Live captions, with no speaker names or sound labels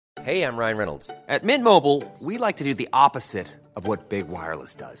Hey, I'm Ryan Reynolds. At Mint Mobile, we like to do the opposite of what Big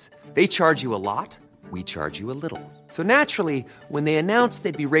Wireless does. They charge you a lot, we charge you a little. So naturally, when they announced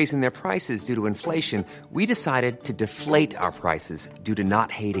they'd be raising their prices due to inflation, we decided to deflate our prices due to not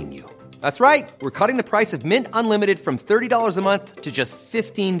hating you. That's right. We're cutting the price of Mint Unlimited from $30 a month to just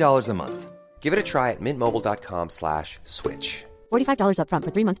 $15 a month. Give it a try at mintmobile.com/switch. $45 up front for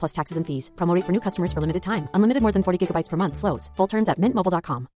 3 months plus taxes and fees. Promo rate for new customers for limited time. Unlimited more than 40 gigabytes per month. Slows full terms at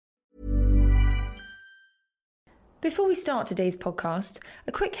mintmobile.com. Before we start today's podcast,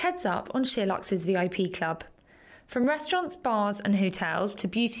 a quick heads up on SheerLuxe's VIP Club. From restaurants, bars and hotels to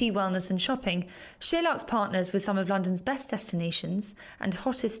beauty, wellness and shopping, SheerLuxe partners with some of London's best destinations and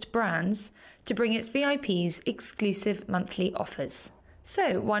hottest brands to bring its VIPs exclusive monthly offers.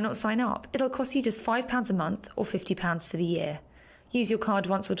 So why not sign up? It'll cost you just £5 a month or £50 for the year. Use your card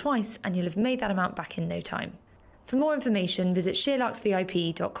once or twice and you'll have made that amount back in no time. For more information, visit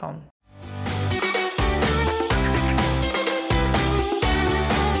SheerLuxeVIP.com.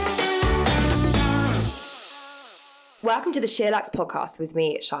 Welcome to the SheerLuxe podcast with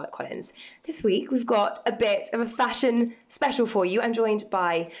me, Charlotte Collins. This week we've got a bit of a fashion special for you. I'm joined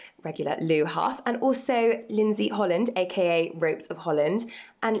by regular Lou Huff and also Lindsay Holland, aka Ropes of Holland,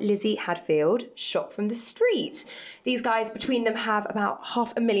 and Lizzie Hadfield, Shop from the Street. These guys, between them, have about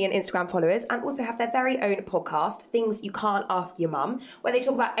 500,000 Instagram followers and also have their very own podcast, Things You Can't Ask Your Mum, where they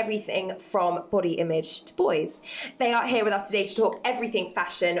talk about everything from body image to boys. They are here with us today to talk everything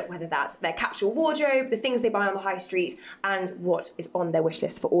fashion, whether that's their capsule wardrobe, the things they buy on the high street, and what is on their wish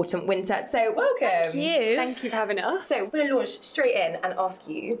list for autumn, winter. So welcome. Thank you. Thank you for having us. So we're going to launch straight in and ask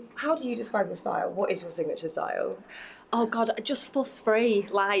you, how do you describe your style? What is your signature style? Oh God, just fuss free.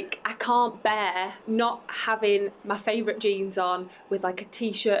 Like, I can't bear not having my favourite jeans on with like a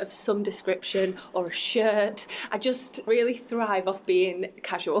t-shirt of some description or a shirt. I just really thrive off being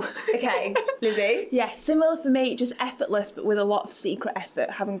casual. Okay, Lizzie? Yeah, similar for me, just effortless, but with a lot of secret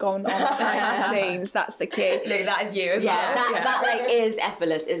effort, having gone on behind the scenes. That's the key. Look, that is you as yeah, well. that like is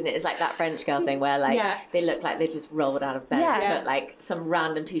effortless, isn't it? It's like that French girl thing where like they look like they've just rolled out of bed, but like some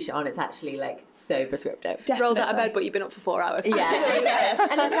random t-shirt on, it's actually like so prescriptive. Definitely. Rolled out of bed, but you've been up for 4 hours. Yeah.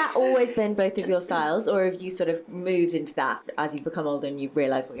 And has that always been both of your styles, or have you sort of moved into that as you've become older and you've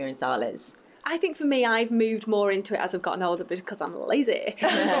realised what your own style is? I think for me, I've moved more into it as I've gotten older because I'm lazy.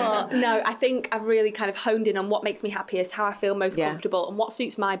 But no, I think I've really kind of honed in on what makes me happiest, how I feel most comfortable and what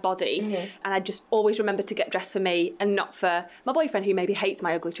suits my body. And I just always remember to get dressed for me and not for my boyfriend, who maybe hates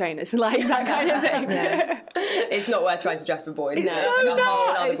my ugly trainers, like that kind of thing. It's not worth trying to dress for boys. It's No, so a whole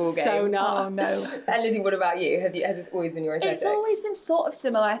other not. ball game. So not. Oh no. And Lizzie, what about you? Has this always been your aesthetic? It's always been sort of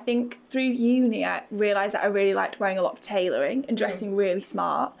similar. I think through uni I realised that I really liked wearing a lot of tailoring and dressing really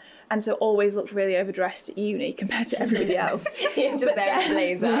smart. And so always looked really overdressed at uni compared to everybody else. Just there in a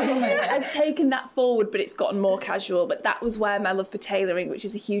blazer. I've taken that forward, but it's gotten more casual. But that was where my love for tailoring, which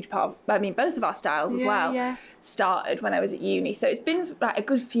is a huge part of, both of our styles as well, started when I was at uni. So it's been like a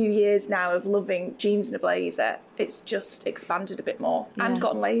good few years now of loving jeans and a blazer. It's just expanded a bit more and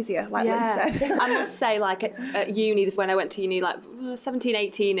gotten lazier, like Liz said. I must say, like at uni, when I went to uni, like 17,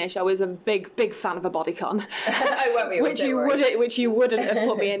 18-ish, I was a big fan of a bodycon. Oh, weren't we? Which you wouldn't have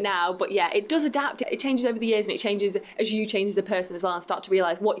put me in now. But yeah, it does adapt. It changes over the years, and it changes as you change as a person as well, and start to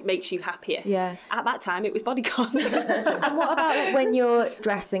realise what makes you happiest. Yeah. At that time, it was bodycon. And what about like, when you're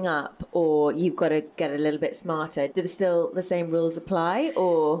dressing up, or you've got to get a little bit smarter? Do still the same rules apply,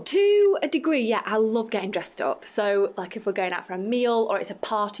 or? To a degree, yeah. I love getting dressed up. So, like, if we're going out for a meal, or it's a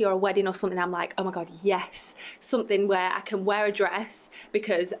party or a wedding or something, I'm like, oh my God, yes, something where I can wear a dress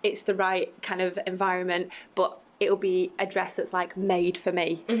because it's the right kind of environment, but it'll be a dress that's like made for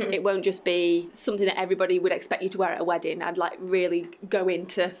me. It won't just be something that everybody would expect you to wear at a wedding. I'd like really go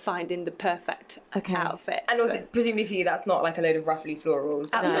into finding the perfect outfit. And also, presumably for you, that's not like a load of ruffly florals.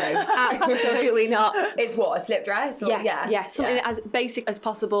 Absolutely not. It's what, a slip dress? Or, yeah. Something as basic as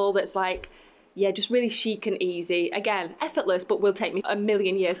possible that's like, just really chic and easy. Again, effortless, but will take me a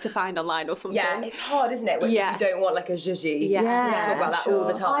million years to find online or something. Yeah, it's hard, isn't it? When you don't want like a zhuzhy. Yeah. We talk about that all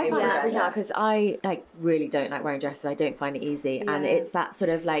the time. I find that really hard because I like really don't like wearing dresses. I don't find it easy, and it's that sort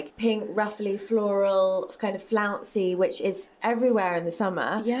of like pink, ruffly, floral, kind of flouncy, which is everywhere in the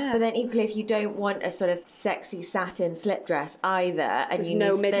summer. Yeah. But then equally, if you don't want a sort of sexy satin slip dress either, and there's you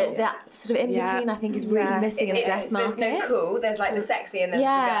no need middle. that sort of in between, I think is really missing in the dress market. There's no cool. There's like the sexy and then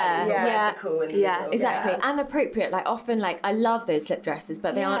where's the cool. individual. Exactly. And appropriate. Like often, like I love those slip dresses,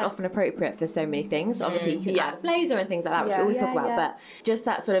 but they aren't often appropriate for so many things. Obviously, you can add a blazer and things like that, which we always talk about. But just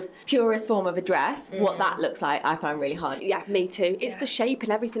that sort of purest form of a dress, what that looks like, I find really hard. Yeah, me too. It's the shape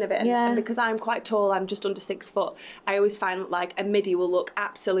and everything of it. And because I'm quite tall, I'm just under 6 foot, I always find like a midi will look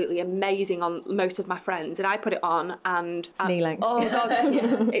absolutely amazing on most of my friends. And I put it on and... It's knee length. Oh, God.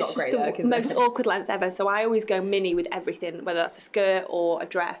 It's just the most awkward length ever. So I always go mini with everything, whether that's a skirt or a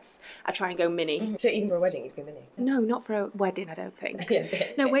dress. I try and go mini. So even for a wedding, you'd go mini? No, not for a wedding, I don't think.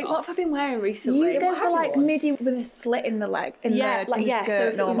 No, wait, what have I been wearing recently? You go for like midi with a slit in the leg, in the skirt so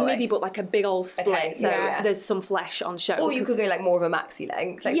if it was normally. midi but like a big old split, so there's some flesh on show. Or you could go like more of a maxi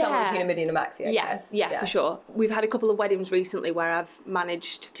length, like somewhere between a midi and a maxi, I guess. Yeah, for sure. We've had a couple of weddings recently where I've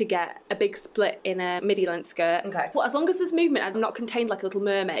managed to get a big split in a midi length skirt. Okay. Well, as long as there's movement, I'm not contained like a little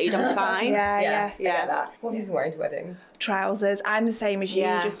mermaid, I'm fine. I get that. What have you been wearing to weddings? Trousers. I'm the same as you.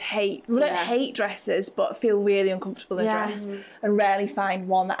 Just hate. I don't hate dresses, but feel really uncomfortable in dress, and rarely find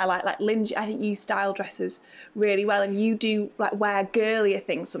one that I like. Like Lindsay, I think you style dresses really well, and you do like wear girlier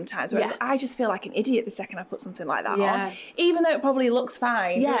things sometimes. Whereas I just feel like an idiot the second I put something like that on, even though it probably looks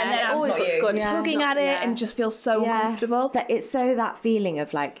fine. Yeah, and then it always looks good. Tugging at it and just feel so uncomfortable. That it's so that feeling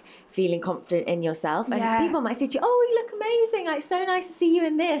of like feeling confident in yourself, and people might say to you, "Oh, you look amazing! Like so nice to see you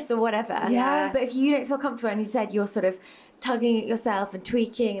in this or whatever." But if you don't feel comfortable, and you said you're sort of tugging at yourself and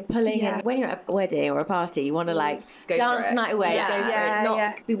tweaking and pulling, and when you're at a wedding or a party, you want to like dance the night away, go for it,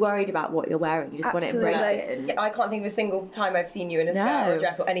 not be worried about what you're wearing. You just want to embrace it. And I can't think of a single time I've seen you in a skirt or a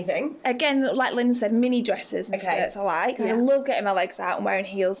dress or anything. Again, like Lynn said, mini dresses and skirts I like. I love getting my legs out and wearing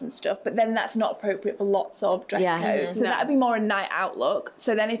heels and stuff, but then that's not appropriate for lots of dress codes. So that would be more a night out look.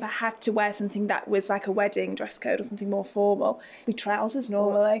 So then if I had to wear something that was like a wedding dress code or something more formal, it'd be trousers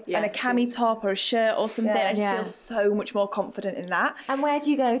normally and a cami top or a shirt or something. I just feel so much more confident in that. And where do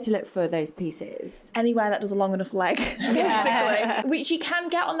you go to look for those pieces? Anywhere that does a long enough leg, basically. Which you can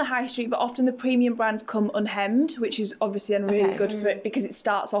get on the high street, but often the premium brands come unhemmed, which is obviously then really good for it because it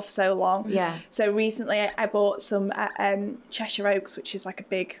starts off so long. So recently I bought some at Cheshire Oaks, which is like a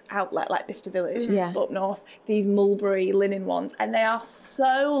big outlet like Bicester Village, but up north, these mulberry linen ones, and they are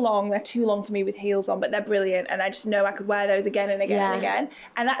so long. They're too long for me with heels on, but they're brilliant, and I just know I could wear those again and again and again.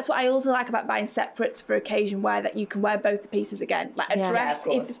 And that's what I also like about buying separates for occasion wear, that you can wear both the pieces again. Like a dress,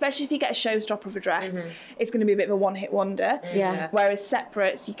 especially if you get a showstopper of a dress, it's going to be a bit of a one-hit wonder. Whereas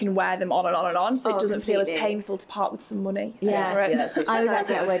separates, you can wear them on and on and on, so it doesn't feel as painful to part with some money. I was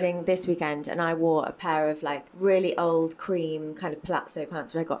actually at a wedding this weekend, and I wore a pair of like really old cream kind of palazzo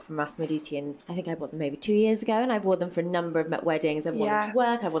pants, which I got from Massimo Dutti, and I think I bought them maybe 2 years ago, and I've worn them for a number of weddings. I've worn them to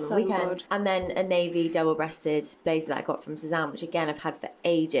work, I've worn them on the weekend, and then a navy double-breasted blazer that I got from Suzanne, which again I've had for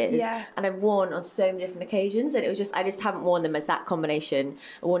ages, and I've worn on so many different occasions, and it was just I just haven't worn them as that combination.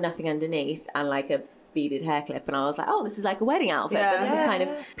 I wore nothing underneath and like a beaded hair clip, and I was like, oh, this is like a wedding outfit, but this is kind of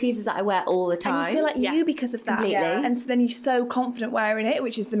pieces that I wear all the time. And you feel like you because of that. Completely. And so then you're so confident wearing it,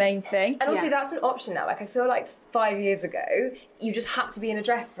 which is the main thing. And also that's an option now. Like I feel like 5 years ago, you just had to be in a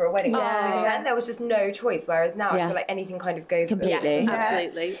dress for a wedding. Then there was just no choice, whereas now I feel like anything kind of goes completely.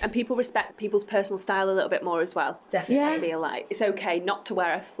 Absolutely. And people respect people's personal style a little bit more as well. Definitely. I feel like it's okay not to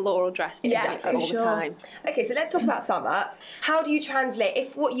wear a floral dress all the time. Okay, so let's talk about summer. How do you translate,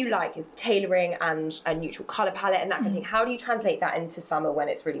 if what you like is tailoring and a neutral colour palette and that kind of thing, how do you translate that into summer when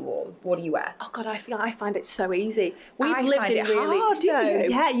it's really warm? What do you wear? Oh God, I find it so easy. We've I lived find in it really hard, do you?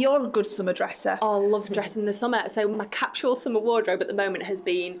 Yeah, you're a good summer dresser. Oh, I love dressing in the summer. So my capsule summer wardrobe at the moment has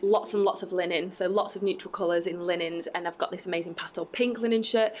been lots and lots of linen, so lots of neutral colours in linens, and I've got this amazing pastel pink linen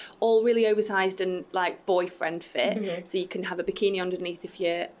shirt, all really oversized and like boyfriend fit, so you can have a bikini underneath if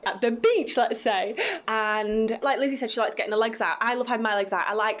you're at the beach, let's say. And like Lizzie said, she likes getting the legs out. I love having my legs out.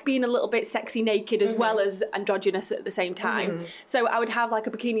 I like being a little bit sexy naked as well as androgynous at the same time. So I would have like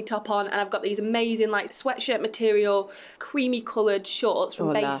a bikini top on, and I've got these amazing like sweatshirt material, creamy coloured shorts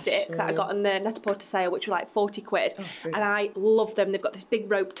from Basic that I got on the Net-a-Porter sale, which were like 40 quid. And I love them. They've got this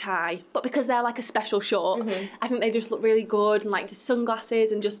big rope tie, but because they're like a special short, I think they just look really good, and like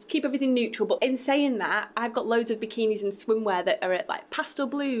sunglasses and just keep everything neutral. But in saying that, I've got loads of bikinis and swimwear that are at like pastel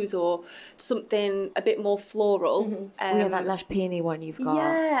blues or something a bit more floral. That Lush Peony one you've got.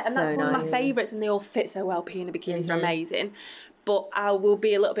 Yeah, and so that's one of my nice. favourites, and they all fit so well. Peony bikinis are amazing. but I will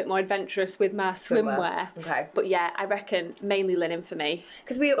be a little bit more adventurous with my swimwear. Okay. But yeah, I reckon mainly linen for me.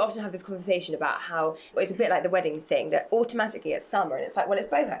 Because we often have this conversation about how it's a bit like the wedding thing, that automatically it's summer and it's like, well, it's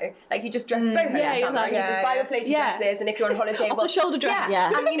boho. Like, you just dress boho in summer and you just buy your floaty dresses, and if you're on holiday... Off the shoulder dress.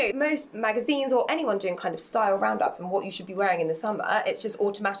 Yeah. And, you know, most magazines or anyone doing kind of style roundups and what you should be wearing in the summer, it's just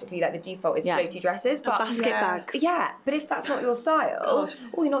automatically like the default is floaty dresses. But basket bags. Yeah, but if that's not your style,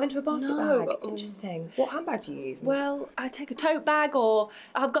 you're not into a basket No. bag. Interesting. What handbag do you use? Well, I take a tote bag, or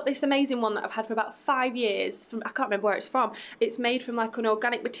I've got this amazing one that I've had for about 5 years. I can't remember where it's from. It's made from like an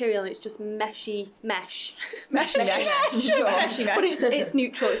organic material, and it's just meshy mesh. Meshy mesh. But it's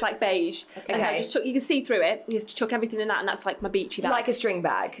neutral. It's like beige. Okay. And so I just chuck, you can see through it. You just chuck everything in that, and that's like my beachy bag. Like a string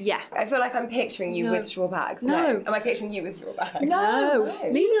bag? Yeah. I feel like I'm picturing you with straw bags. No. Am I picturing you with straw bags? No.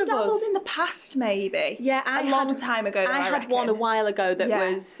 Neither of Dabbled us. in the past, maybe. Yeah, a long time ago. I had one a while ago that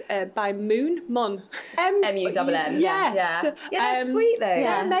was by Mun. M-U-N-N. Yes. Yeah, that's sweet though.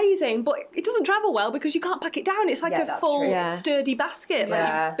 Yeah, amazing. But it doesn't travel well because you can't pack it down. It's like a full sturdy basket.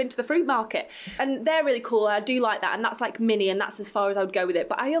 Like you've been to the fruit market. And they're really cool. I do like that. And that's like mini, and that's as far as I would go with it.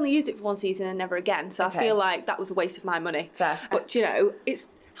 But I only used it for one season and never again. So I feel like that was a waste of my money. Fair. But, you know, it's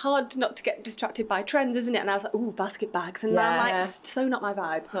hard not to get distracted by trends, isn't it? And I was like, ooh, basket bags. And I'm like, so not my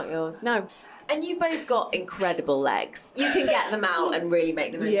vibe. Not yours. No. And you've both got incredible legs. You can get them out and really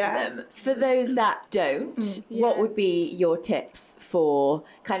make the most of them. For those that don't, what would be your tips for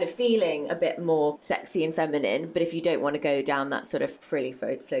kind of feeling a bit more sexy and feminine, but if you don't want to go down that sort of frilly,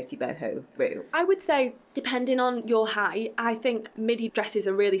 floaty boho route? I would say, depending on your height, I think midi dresses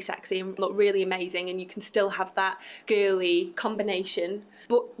are really sexy and look really amazing, and you can still have that girly combination.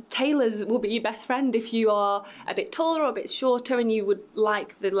 But tailors will be your best friend if you are a bit taller or a bit shorter and you would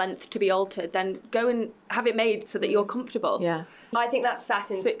like the length to be altered. Then go and have it made so that you're comfortable. Yeah. I think that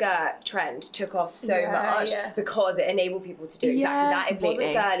satin skirt trend took off so much because it enabled people to do exactly that. It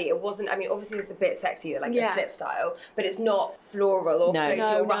wasn't girly. It wasn't, I mean, obviously it's a bit sexy, like a slip style, but it's not floral or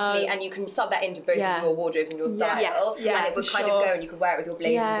floaty or ruffly, and you can sub that into both of your wardrobes and your style, and it would kind of go, and you could wear it with your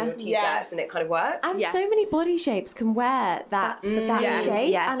blazers and your t-shirts, and it kind of works. And so many body shapes can wear that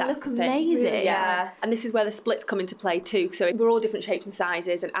shape and look amazing. Yeah. And this is where the splits come into play too. So we're all different shapes and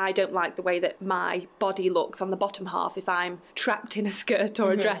sizes, and I don't like the way that my body looks on the bottom half if I'm trapped in a skirt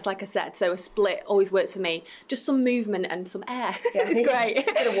or a dress, like I said. So a split always works for me. Just some movement and some air. It's great.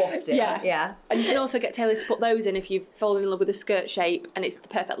 A bit of wafting. Yeah. And you can also get tailors to put those in if you've fallen in love with a skirt shape and it's the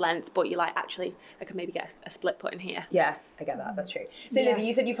perfect length, but you're like, actually, I can maybe get a split put in here. Yeah, I get that. That's true. So Lizzie,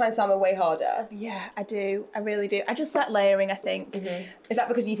 you said you find summer way harder. Yeah, I do. I really do. I just like layering, I think. Is that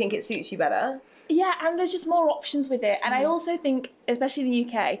because you think it suits you better? Yeah, and there's just more options with it. And I also think, especially in the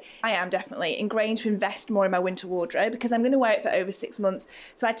UK, I am definitely ingrained to invest more in my winter wardrobe because I'm going to wear it for over 6 months.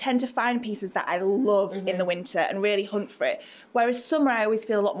 So I tend to find pieces that I love in the winter and really hunt for it. Whereas summer, I always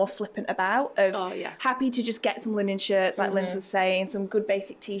feel a lot more flippant about, happy to just get some linen shirts, like Linz was saying, some good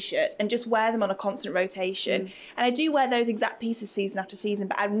basic t-shirts, and just wear them on a constant rotation. And I do wear those exact pieces season after season,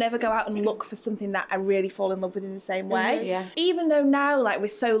 but I'd never go out and look for something that I really fall in love with in the same way. Even though now, like, we're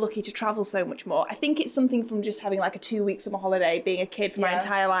so lucky to travel so much more, I think it's something from just having like a 2-week summer holiday, being a kid for my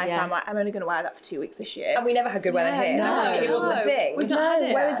entire life. I'm like, I'm only going to wear that for 2 weeks this year. And we never had good weather here. It wasn't a thing. We've not had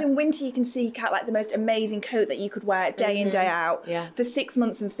it. Whereas in winter, you can seek out like the most amazing coat that you could wear day in, day out for 6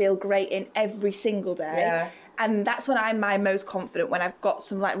 months and feel great in every single day. And that's when I'm my most confident, when I've got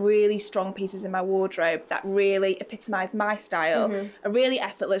some like really strong pieces in my wardrobe that really epitomise my style, are really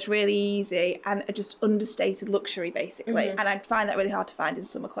effortless, really easy, and are just understated luxury, basically. And I find that really hard to find in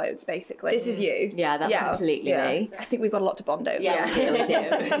summer clothes, basically. This is you. Yeah, that's completely me. I think we've got a lot to bond over. Yeah, we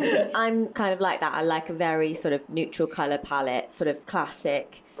do. I'm kind of like that. I like a very sort of neutral colour palette, sort of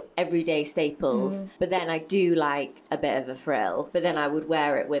classic, everyday staples, but then I do like a bit of a frill, but then I would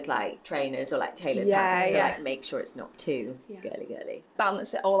wear it with like trainers or like tailored pants to like make sure it's not too girly.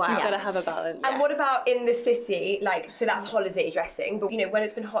 Balance it all out. Gotta have a balance. And what about in the city? Like, so that's holiday dressing, but you know, when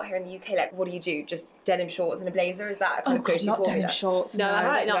it's been hot here in the UK, like, what do you do? Just denim shorts and a blazer? Is that a kind of go-to not formula? denim shorts. No,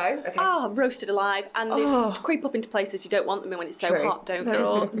 absolutely not. No? Okay. Oh, roasted alive. And they creep up into places you don't want them in when it's so hot, don't they?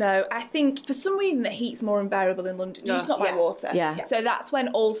 No, I think for some reason the heat's more unbearable in London. It's just not my water. So that's when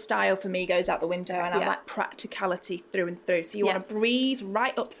all style for me goes out the window, and I'm like practicality through and through. So you want to breeze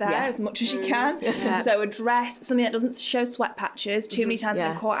right up there as much as you can. So a dress, something that doesn't show sweat patches. Too many times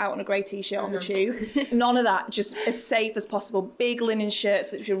I've been caught out on a grey t-shirt on the tube. None of that. Just as safe as possible. Big linen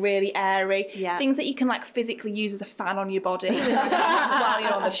shirts which are really airy. Things that you can like physically use as a fan on your body while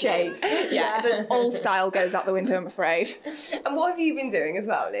you're on the shake. This all style goes out the window, I'm afraid. And what have you been doing as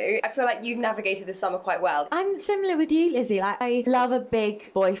well, Lou? I feel like you've navigated the summer quite well. I'm similar with you, Lizzie. Like, I love a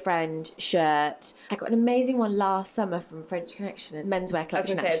big boy boyfriend shirt. I got an amazing one last summer from French Connection, a menswear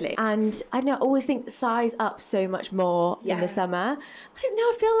collection actually. And I know, I always think size up so much more in the summer. I don't know,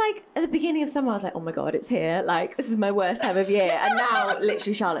 I feel like at the beginning of summer I was like, oh my God, it's here. Like, this is my worst time of year. And now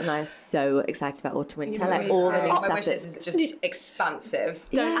literally Charlotte and I are so excited about autumn winter. Like all the new stuff. My wish list is just expansive.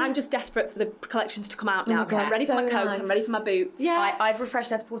 I'm just desperate for the collections to come out now because I'm ready for my coat, I'm ready for my boots. Yeah. I've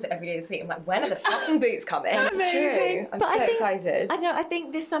refreshed Net Porter every day this week. I'm like, when are the fucking boots coming? Amazing. I'm But so excited. I don't know, I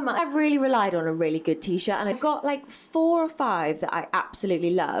think this summer I've really relied on a really good t-shirt, and I've got like 4 or 5 that I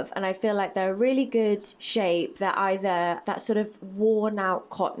absolutely love, and I feel like they're a really good shape. They're either that sort of worn out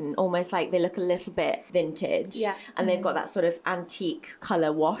cotton, almost like they look a little bit vintage, and they've got that sort of antique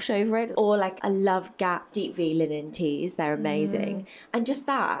colour wash over it, or like I love Gap Deep V linen tees, they're amazing. And just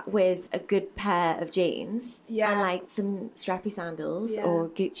that with a good pair of jeans and like some strappy sandals or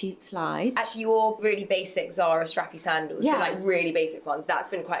Gucci slide. Actually, your really basic Zara strappy sandals, the like really basic ones, that's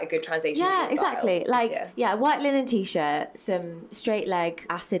been quite a good translation. Yeah, of your style exactly. this Like, year. white linen t-shirt, some straight leg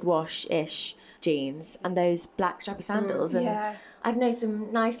acid wash-ish jeans, and those black strappy sandals. And I don't know,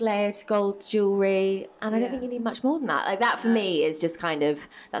 some nice layered gold jewellery, and I don't think you need much more than that. Like, that for me is just kind of,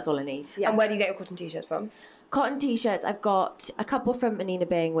 that's all I need. And where do you get your cotton t-shirts from? Cotton t-shirts, I've got a couple from Anina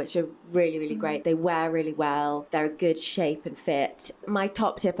Bing, which are really, really great. They wear really well. They're a good shape and fit. My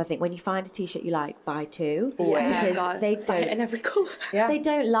top tip, I think, when you find a t-shirt you like, buy 2. Because they don't, in every colour. they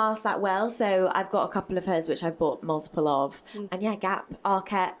don't last that well. So I've got a couple of hers which I've bought multiple of. And Gap,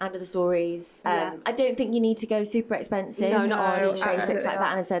 Arket, Under the Stories. I don't think you need to go super expensive on basics like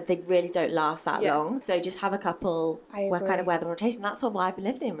that. And I said they really don't last that long. So just have a couple where kind of wear them on rotation. That's sort of what I've been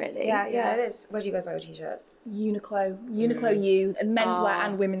living in, really. Yeah, it is. Where do you guys buy your t-shirts? Uniqlo U, and menswear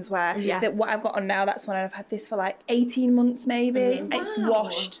and women's wear. That what I've got on now, that's one I've had this for like 18 months maybe. It's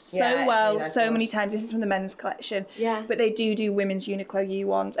washed so well, really nice so many times. This is from the men's collection. But they do women's Uniqlo U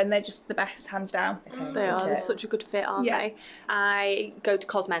ones, and they're just the best, hands down. They are. They're such a good fit, aren't they? I go to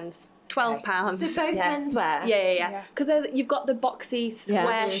Cosmen's. £12. So both menswear? Yeah. Because you've got the boxy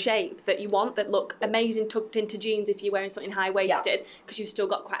square shape that you want that look amazing tucked into jeans if you're wearing something high-waisted, because you've still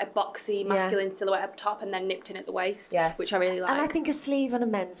got quite a boxy masculine silhouette up top and then nipped in at the waist, which I really like. And I think a sleeve on a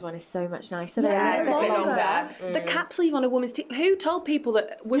men's one is so much nicer. It's a bit longer. The cap sleeve on a woman's who told people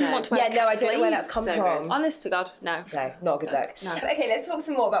that women want to wear I don't know where that's come from. Honest to God, no. No, not a good look. No. But okay, let's talk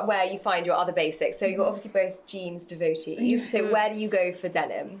some more about where you find your other basics. So you're obviously both jeans devotees. So where do you go for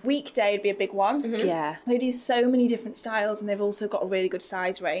denim? Weekday would be a big one. Yeah. They do so many different styles, and they've also got a really good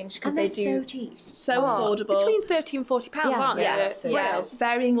size range because they do so cheap. So affordable. Between £30 and £40, aren't they?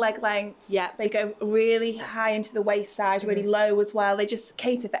 Varying leg lengths. Yeah. They go really high into the waist size, really low as well. They just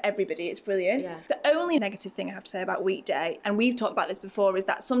cater for everybody. It's brilliant. Yeah. The only negative thing I have to say about Weekday, and we've talked about this before, is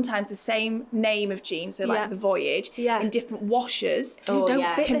that sometimes the same name of jeans, so like the Voyage, in different washers, don't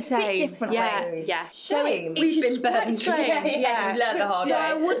fit the same. Fit differently. Yeah. So we've been burned. Strange. You've learned the hard way. So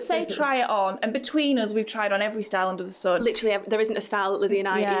I would say try it on, and between us, we've tried on every style under the sun. Literally, there isn't a style that Lizzie and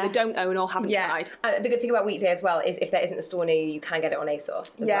I either don't own or haven't tried. And the good thing about Weekday as well is if there isn't a store near you, you can get it on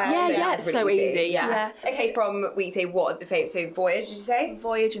ASOS as well. It's so easy. Okay, from Weekday, what are the favourites? So Voyage, did you say?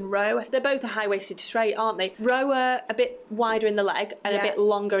 Voyage and Row. They're both a high-waisted straight, aren't they? Row are a bit wider in the leg and a bit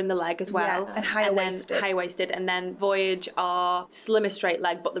longer in the leg as well. And higher-waisted. And then Voyage are slimmer straight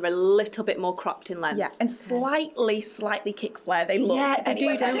leg, but they're a little bit more cropped in length. Yeah, and slightly kick flare. They look. Yeah, they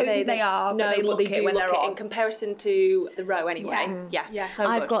do, don't they? They are. No, but they look they do when look they're on. in comparison to the Row anyway. Yeah. So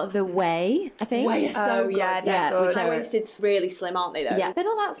I've got the Way, I think. Way is so good. Which high-waisted's really slim, aren't they, though? Yeah, they're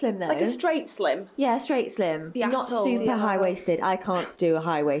not that slim, though. Like a straight slim. Yeah, straight slim. Not super high-waisted. I can't do a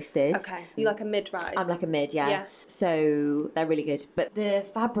high-waisted. Okay. You like a mid-rise? I'm like a mid, So they're really good. But the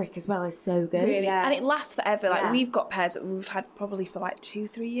fabric as well is so good. Really, and it lasts forever. Like we've got pairs that we've had probably for like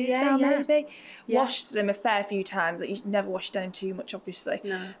 2-3 years now, maybe. Washed them a fair few times. Like, you never wash denim too much, obviously.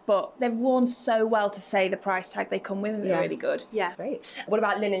 No. But they've worn so well to say the price tag they come with, and they're really good. Yeah. Great. What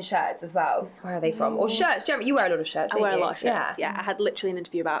about linen shirts as well? Where are they from? Or shirts? Jeremy, you wear a lot of shirts, I wear a lot of shirts, I had literally an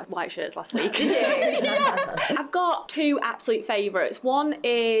interview about white shirts last week. Did you? I've got 2 absolute favourites. One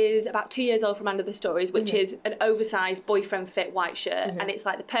is about 2 years old from Under the Stories, which is an oversized boyfriend fit white shirt, and it's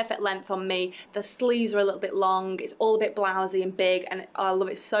like the perfect length on me. The sleeves are a little bit long, it's all a bit blousy and big, and I love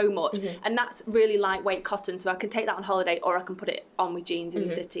it so much. And that's really lightweight cotton, so I can take that on holiday or I can put it on with jeans in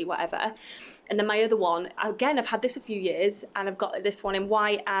the city quality, whatever. And then my other one, again, I've had this a few years, and I've got this one in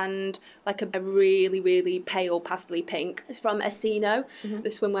white and like a really, really pale pastel pink. It's from Asino, the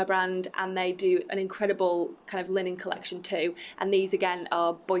swimwear brand, and they do an incredible kind of linen collection too. And these, again,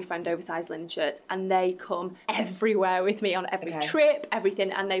 are boyfriend oversized linen shirts, and they come everywhere with me on every trip, everything,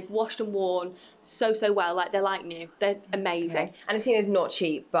 and they've washed and worn so well. Like, they're like new. They're amazing. And Asino's not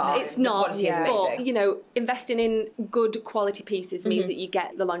cheap, but it's not. the quality is amazing. But, you know, investing in good quality pieces means that you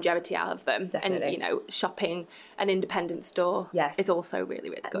get the longevity out of them. Definitely. And, you know, shopping an independent store is also really,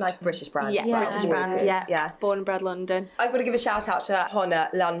 really good. A nice British brand. Yeah, British brand, yeah. Born and bred London. I want to give a shout out to Honna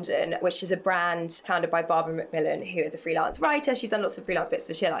London, which is a brand founded by Barbara McMillan, who is a freelance writer. She's done lots of freelance bits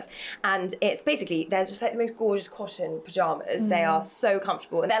for SheerLuxe. And it's basically, they're just like the most gorgeous cotton pyjamas. They are so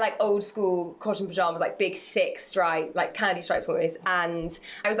comfortable. And they're like old school cotton pyjamas, like big, thick stripe, like candy stripes almost. And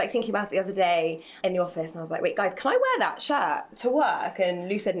I was like thinking about it the other day in the office, and I was like, wait, guys, can I wear that shirt to work? And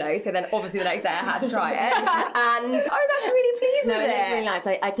Lou said no. So then obviously the next day I had to try it. And I was actually really pleased with it. No, it's really nice.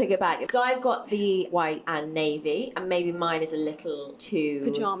 I took it back. So I've got the white and navy, and maybe mine is a little too...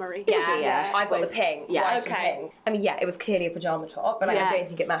 Pyjama-y. Yeah. I've got the pink. Yeah. White and pink. I mean, yeah, it was clearly a pyjama top, but I don't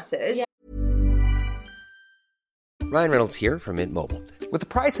think it mattered. Yeah. Ryan Reynolds here from Mint Mobile. With the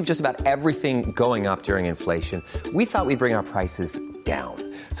price of just about everything going up during inflation, we thought we'd bring our prices down.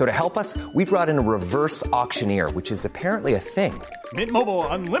 So to help us, we brought in a reverse auctioneer, which is apparently a thing. Mint Mobile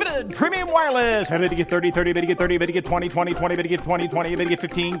Unlimited Premium Wireless. How to get 30, 30, bit to get 30, bit to get 20, 20, 20, bit to get 20, 20, bit to get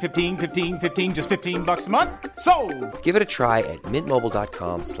 15, 15, 15, 15, just $15 a month? Sold! Give it a try at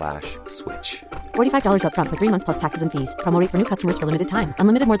mintmobile.com/switch. $45 up front for 3 months plus taxes and fees. Promo rate for new customers for limited time.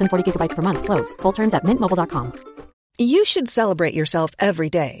 Unlimited more than 40 gigabytes per month. Slows full terms at mintmobile.com. You should celebrate yourself every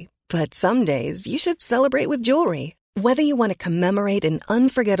day, but some days you should celebrate with jewelry. Whether you want to commemorate an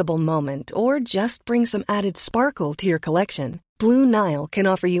unforgettable moment or just bring some added sparkle to your collection, Blue Nile can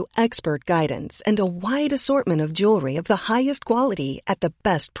offer you expert guidance and a wide assortment of jewelry of the highest quality at the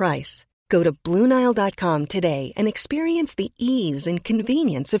best price. Go to BlueNile.com today and experience the ease and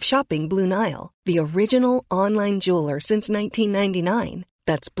convenience of shopping Blue Nile, the original online jeweler since 1999.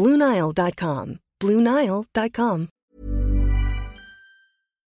 That's BlueNile.com. BlueNile.com.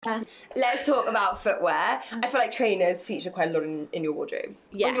 Let's talk about footwear. I feel like trainers feature quite a lot in your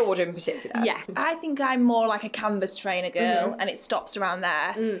wardrobes. Yeah. In your wardrobe in particular. Yeah. I think I'm more like a canvas trainer girl, and it stops around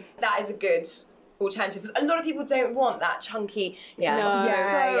there. That is a good alternative, because a lot of people don't want that chunky. Yeah. It's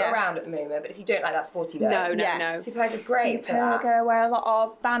around at the moment, but if you don't like that sporty look, No. Superga's great for that. Superga, I wear a lot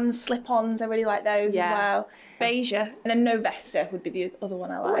of Vans slip-ons. I really like those as well. Beija, and then Novesta would be the other one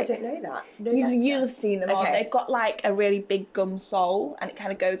I like. Oh, I don't know that. You'll have seen them on. They've got like a really big gum sole, and it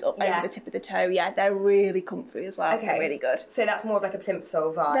kind of goes up over the tip of the toe. Yeah, they're really comfy as well. They're really good. So that's more of like a plimp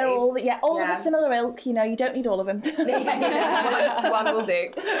sole vibe. They're all of a similar ilk. You know, you don't need all of them. One will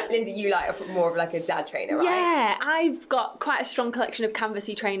do. Lindsay, you like more of like a dad trainer, right? Yeah, I've got quite a strong collection of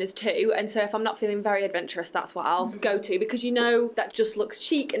canvassy trainers too, and so if I'm not feeling very adventurous, that's what I'll go to, because you know that just looks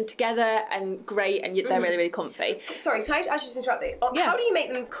chic and together and great, and they're really, really comfy. Sorry, can I actually just interrupt you? How do you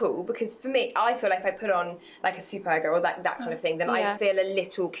make them cool? Because for me, I feel like if I put on like a Superga or that kind of thing, then I feel a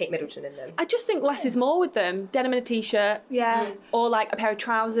little Kate Middleton in them. I just think less is more with them. Denim and a t-shirt, or like a pair of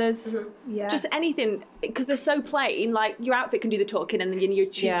trousers, just anything, because they're so plain. Like, your outfit can do the talking, and then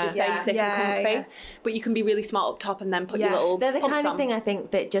your shoes are just basic and comfy. But you can be really smart up top and then put your little They're the pumps kind of on. thing I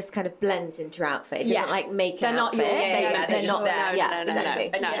think that just kind of blends into your outfit. It doesn't like make They're an not outfit. your statement. They're not there. Yeah, exactly.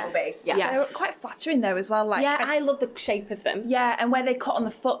 A neutral base. Yeah. They're quite flattering though as well. Like, I love the shape of them. Yeah, and where they cut on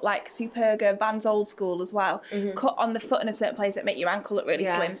the foot, like Superga, Vans old school as well, cut on the foot in a certain place that make your ankle look really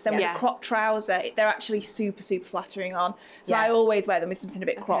slim. So then with a crop trouser, they're actually super, super flattering on. So I always wear them with something a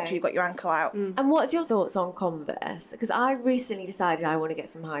bit cropped so you've got your ankle out. And what's your thoughts on Converse? Because I recently decided I want to get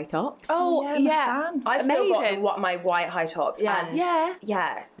some high tops. Oh, yeah. I've still got my white high tops. Yeah. And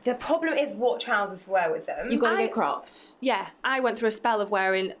Yeah. The problem is what trousers to wear with them. You've got to go cropped. Yeah, I went through a spell of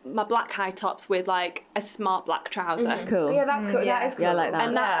wearing my black high tops with like a smart black trouser. Cool. Yeah, that's cool. That is cool. Yeah, I like that.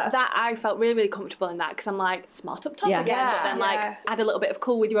 And that I felt really, really comfortable in that, because I'm like, smart up top again, but then like add a little bit of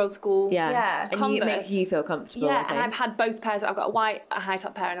cool with your old school. Yeah. And it makes you feel comfortable. Yeah, and I've had both pairs. I've got a white high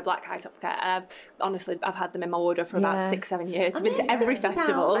top pair and a black high top pair, and I've had them in my wardrobe for about 6-7 years. I've been to every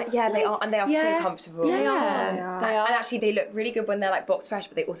festival. Yeah, they are, and they are so comfortable. They are. And actually, they look really good when they're like box fresh,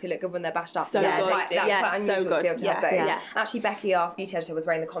 but they also look good when they're bashed up. So that's good. quite unusual so good. to be able to have both. Yeah. Actually, Becky, our beauty editor, was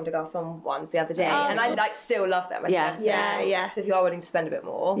wearing the Comme des Garçons ones the other day, and I like still love them. Yeah. So if you are willing to spend a bit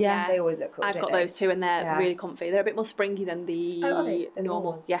more, they always look cool. I've got those too, and they're really comfy. They're a bit more springy than the normal.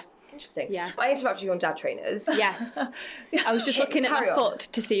 Normal. Yeah. interesting. Yeah. I interrupted you on dad trainers. Yes. I was just looking at my Carry on. foot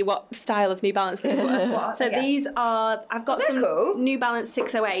to see what style of New Balance these were. So Yes. these are, I've got some cool. New Balance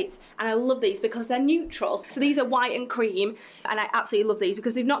 608s, and I love these because they're neutral. So these are white and cream, and I absolutely love these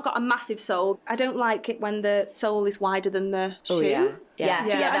because they've not got a massive sole. I don't like it when the sole is wider than the shoe. Yeah, Do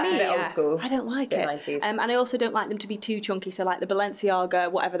you know what I that's a mean? bit old school. I don't like Bit it. 90s. And I also don't like them to be too chunky. So like the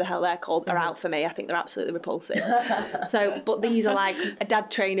Balenciaga, whatever the hell they're called, Mm-hmm. are out for me. I think they're absolutely repulsive. But these are like a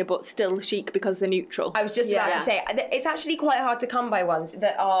dad trainer, but still chic because they're neutral. I was just about to say, it's actually quite hard to come by ones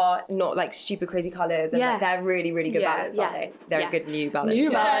that are not like stupid crazy colours, and like, they're really, really good balance, aren't they? They're a good New Balance.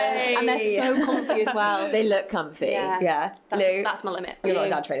 New Balance, and they're so comfy as well. They look comfy. Yeah. Lou, That's my limit. you're not a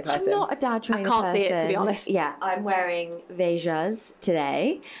dad trainer person. I'm not a dad trainer can't see it, to be person. honest. Yeah, I'm wearing Vejas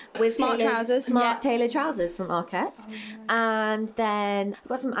today with Smart trousers. smart tailored trousers from Arquette, and then I've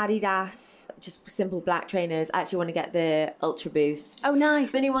got some Adidas, just simple black trainers. I actually want to get the Ultra Boost. Oh,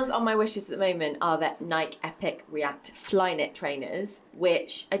 nice. The new ones on my wish list at the moment are the Nike Epic React Flyknit trainers,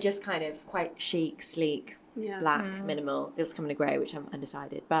 which are just kind of quite chic, sleek, black, minimal. It was coming in grey, which I'm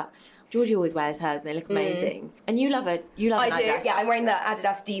undecided, but Georgie always wears hers and they look amazing. And you love it. You love I an do, Adidas. yeah. I'm wearing the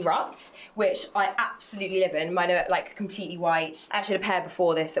Adidas D-Rupts, which I absolutely live in. Mine are like completely white. I actually had a pair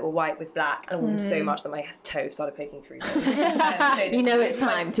before this that were white with black, and I wore them so much that my toe started poking through them. So You know it's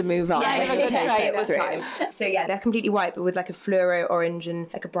time to move on. Yeah, it was through. time. So yeah, they're completely white, but with like a fluoro orange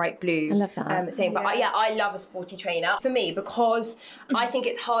and like a bright blue. I love that. Thing. But I love a sporty trainer for me because I think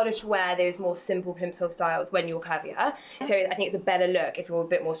it's harder to wear those more simple plimsoll styles when you're curvier. So I think it's a better look if you're a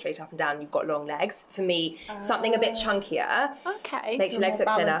bit more straight up and down and you've got long legs. For me, something a bit chunkier makes your legs look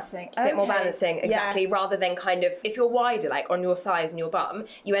thinner. A bit more balancing, exactly. Rather than kind of, if you're wider, like on your thighs and your bum,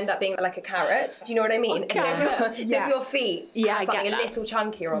 you end up being like a carrot. Do you know what I mean? So if your feet have something a little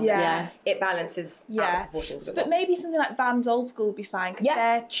chunkier on them, it balances out the proportions. But maybe something like Vans Old School would be fine because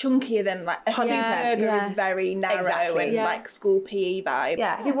they're chunkier than like a 100%. Burger is very narrow and like school PE vibe.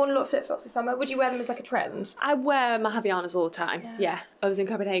 Yeah. Have you worn a lot of flip-flops this summer? Would you wear them as like a trend? I wear my Havaianas all the time. Yeah. I was in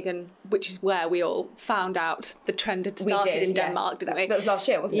Copenhagen, which is where we all found out the trend had started in Denmark, didn't we? That was last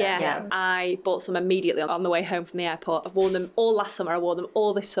year, wasn't it? Yeah. I bought some immediately on the way home from the airport. I've worn them all last summer. I wore them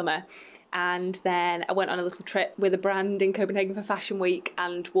all this summer. And then I went on a little trip with a brand in Copenhagen for Fashion Week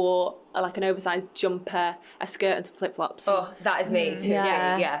and wore like an oversized jumper, a skirt and some flip-flops. Oh, that is me too.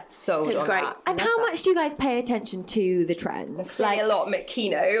 Yeah. Sold It's on great. that. And how much do you guys pay attention to the trends? Like a lot,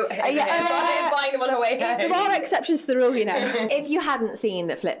 Kino. Buying them on her way home. There are exceptions to the rule, you know. If you hadn't seen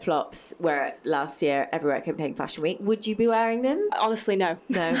that flip-flops were last year everywhere at Copenhagen Fashion Week, would you be wearing them? Honestly, no.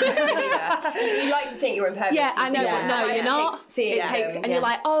 No. You like to think you're impervious. Yeah, I know, but but no, you're not. It takes, and you're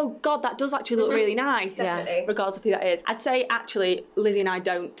like, oh God, that does actually look really nice. Definitely. Regardless of who that is. I'd say actually, Lizzie and I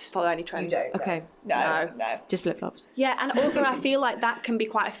don't follow any trends. You don't. Okay. No. Just flip-flops. Yeah, and also I feel like that can be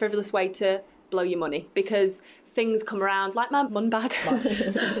quite a frivolous way to blow your money because things come around, like my mun bag.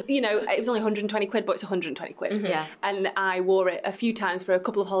 You know, it was only 120 quid, but it's 120 quid. Yeah. And I wore it a few times for a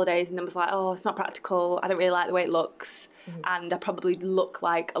couple of holidays and then was like, oh, it's not practical. I don't really like the way it looks. And I probably look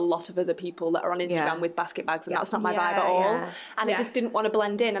like a lot of other people that are on Instagram with basket bags, and that's not my vibe at all. And I just didn't want to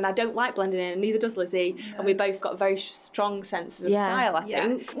blend in, and I don't like blending in, and neither does Lizzie. And we both got very strong senses of style, I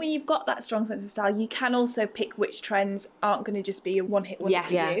think. When you've got that strong sense of style, you can also pick which trends aren't going to just be a one-hit wonder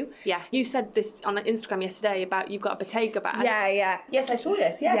for you. Yeah. You said this on Instagram yesterday about you've got a Bottega bag. Yeah. Yes, I saw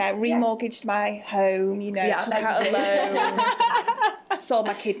this. Yes. Yeah, remortgaged my home, you know, took out a loan, sold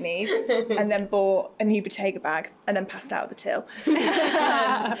my kidneys, and then bought a new Bottega bag, and then passed out of the till.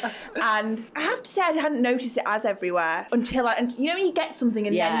 And I have to say, I hadn't noticed it as everywhere until you know when you get something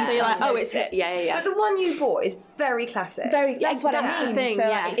and then So you you're like, start to oh, it's notice it. Yeah. But the one you bought is very classic. That's what that's I mean. the thing, So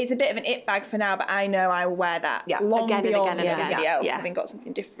yeah. like, it's a bit of an it bag for now, but I know I will wear that long Again and beyond again and again. everybody Yeah. else, Yeah. having got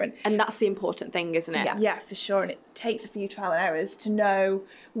something different. And that's the important thing, isn't it? Yeah, for sure. And it takes a few trial and errors to know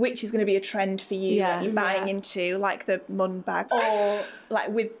which is going to be a trend for you that you're buying into, like the mun bag. Or like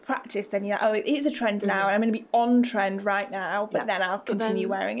with practice, then you're like, oh, it is a trend now, and I'm going to be on trend right now, but then I'll continue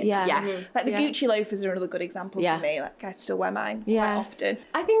wearing it. Like the Gucci loafers are another good example for me. Like I still wear mine quite often.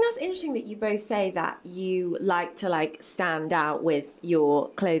 I think that's interesting that you both say that you like to like stand out with your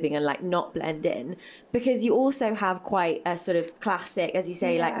clothing and like not blend in, because you also have quite a sort of classic, as you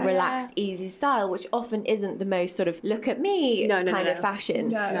say, like relaxed, easy style, which often isn't the most sort of look at me kind of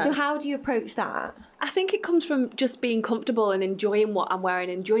fashion. So how do you approach that? I think it comes from just being comfortable and enjoying what I'm wearing,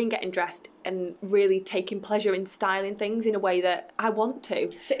 enjoying getting dressed and really taking pleasure in styling things in a way that I want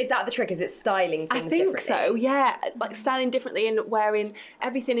to. So is that the trick? Is it styling things differently? I think so, yeah. Like styling differently and wearing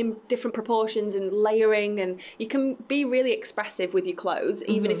everything in different proportions and layering, and you can be really expressive with your clothes,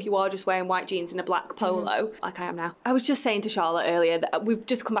 even if you are just wearing white jeans and a black polo, like I am now. I was just saying to Charlotte earlier that we've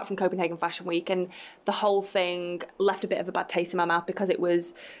just come back from Copenhagen Fashion Week, and the whole thing left a bit of a bad taste in my mouth because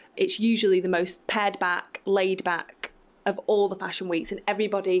it's usually the most pared back, laid back of all the fashion weeks, and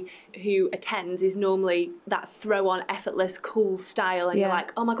everybody who attends is normally that throw on effortless cool style, and you're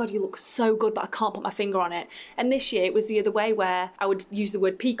like, oh my god, you look so good, but I can't put my finger on it. And this year it was the other way, where I would use the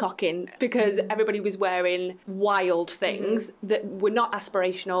word peacocking because everybody was wearing wild things that were not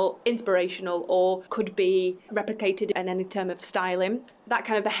aspirational, inspirational, or could be replicated in any term of styling. That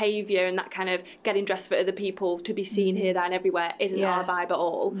kind of behaviour and that kind of getting dressed for other people to be seen here, there and everywhere isn't our vibe at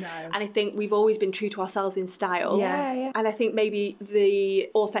all. No. And I think we've always been true to ourselves in style. Yeah. And I think maybe the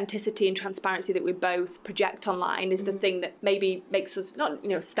authenticity and transparency that we both project online is the thing that maybe makes us not,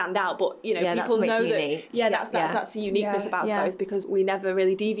 stand out, but, people know that. Unique. That's the uniqueness about us both, because we never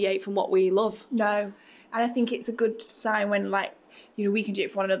really deviate from what we love. No. And I think it's a good sign when, we can do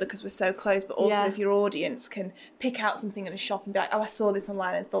it for one another because we're so close, but also if your audience can pick out something in a shop and be like, oh, I saw this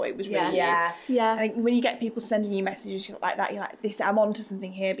online and thought it was really you. And when you get people sending you messages like that, you're like, I'm onto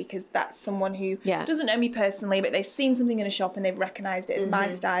something here, because that's someone who doesn't know me personally, but they've seen something in a shop and they've recognised it as my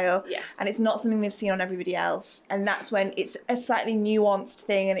style, and it's not something they've seen on everybody else. And that's when it's a slightly nuanced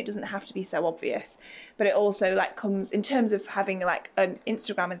thing, and it doesn't have to be so obvious. But it also comes, in terms of having an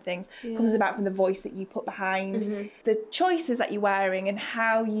Instagram and things, comes about from the voice that you put behind the choices that you wear and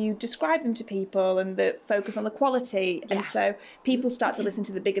how you describe them to people, and the focus on the quality. And so people start to listen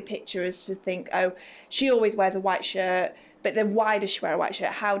to the bigger picture as to think, oh, she always wears a white shirt, but then why does she wear a white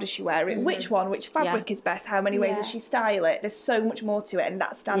shirt? How does she wear it? Which one? Which fabric is best? How many ways does she style it? There's so much more to it, and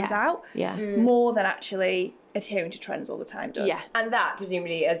that stands out more than actually adhering to trends all the time does. And that,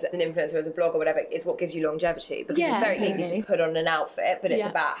 presumably, as an influencer, as a blog or whatever, is what gives you longevity, because it's very easy to put on an outfit, but it's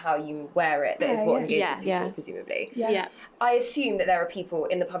about how you wear it that is what engages people, presumably. I assume that there are people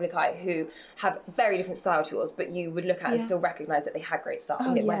in the public eye who have very different style to yours, but you would look at and still recognise that they had great style,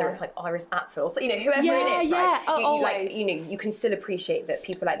 whether it's Iris Apfel, so, whoever it is, right? You can still appreciate that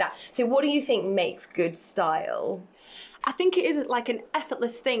people like that. So what do you think makes good style? I think it is an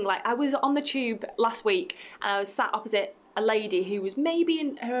effortless thing. I was on the tube last week and I was sat opposite a lady who was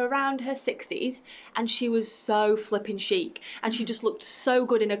maybe around her 60s, and she was so flipping chic, and she just looked so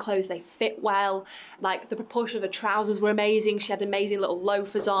good in her clothes. They fit well, the proportion of her trousers were amazing. She had amazing little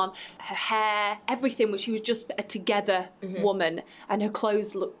loafers on, her hair, everything. She was just a together woman, and her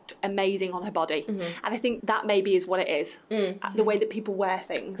clothes looked amazing on her body. And I think that maybe is what it is, the way that people wear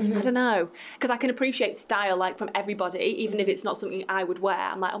things. I don't know, because I can appreciate style from everybody, even if it's not something I would wear.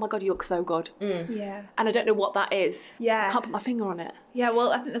 I'm like, oh my god, you look so good. And I don't know what that is. I can't put my finger on it. Yeah,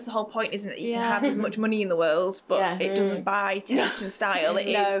 well, I think that's the whole point, isn't it? You can have as much money in the world, but it doesn't buy taste and style. It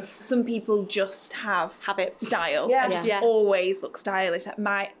is. Some people just have it style. And just always look stylish.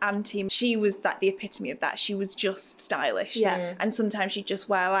 My auntie, she was the epitome of that. She was just stylish. And sometimes she'd just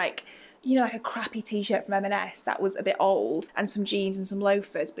wear a crappy t-shirt from M&S that was a bit old, and some jeans and some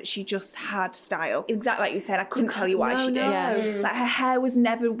loafers, but she just had style. Exactly like you said, I couldn't tell you why she did. Her hair was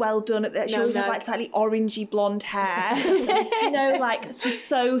never well done. She always had slightly orangey blonde hair. She was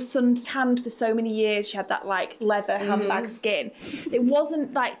so sun-tanned for so many years. She had that leather handbag skin. It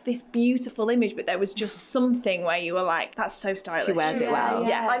wasn't this beautiful image, but there was just something where you were that's so stylish. She wears it well.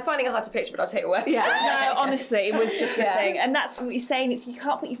 Yeah. I'm finding it hard to picture, but I'll take it away. No, honestly, it was just a thing. And that's what you're saying, you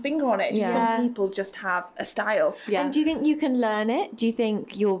can't put your finger on it. Some people just have a style. And do you think you can learn it? Do you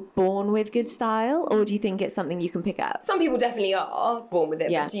think you're born with good style, or do you think it's something you can pick up? Some people definitely are born with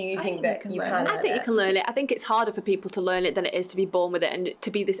it, but do you think that you can learn it? I think you can learn it. I think it's harder for people to learn it than it is to be born with it, and to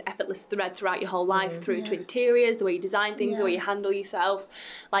be this effortless thread throughout your whole life, through to interiors, the way you design things, the way you handle yourself.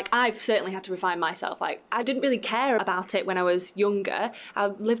 I've certainly had to refine myself. I didn't really care about it when I was younger. I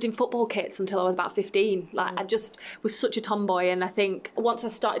lived in football kits until I was about 15. I just was such a tomboy, and I think once I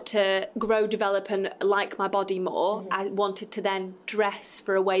started to grow, develop and like my body more, I wanted to then dress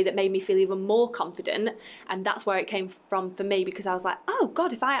for a way that made me feel even more confident, and that's where it came from for me, because I was like, oh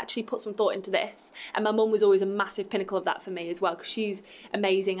god, if I actually put some thought into this. And my mum was always a massive pinnacle of that for me as well, because she's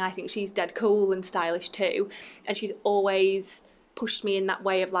amazing. I think she's dead cool and stylish too, and she's always pushed me in that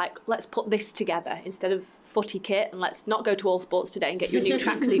way of let's put this together instead of footy kit, and let's not go to All Sports today and get you a new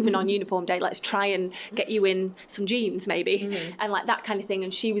tracksuit for non-uniform day. Let's try and get you in some jeans maybe, and that kind of thing.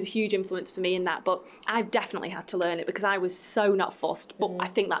 And she was a huge influence for me in that, but I've definitely had to learn it because I was so not fussed. But I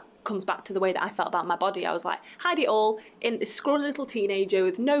think that comes back to the way that I felt about my body. I was like, hide it all in this scrawny little teenager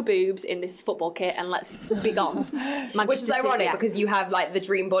with no boobs in this football kit and let's be gone. Which is ironic because you have like the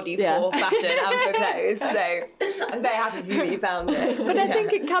dream body for fashion and for clothes. So I'm very happy for you that you found it. But I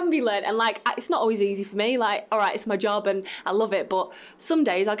think it can be learned, and like it's not always easy for me. Like, all right, it's my job and I love it, but some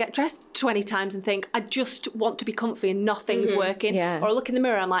days I'll get dressed 20 times and think I just want to be comfy and nothing's working. Or I look in the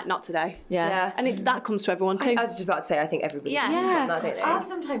mirror, I'm like, not today. And that comes to everyone too. I was just about to say, I think everybody that, don't they? I'll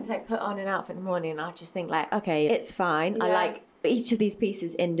sometimes like put on an outfit in the morning and I'll just think like, okay, it's fine. I like each of these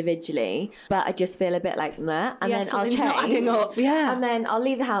pieces individually, but I just feel a bit like that, and then I'll change. Not adding up. And then I'll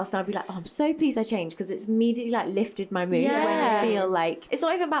leave the house and I'll be like, oh, I'm so pleased I changed, because it's immediately like lifted my mood when I feel like it's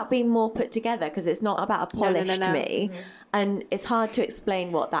not even about being more put together, because it's not about a polished me. And it's hard to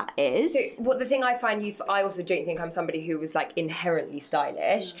explain what that is. So the thing I find useful, I also don't think I'm somebody who was like inherently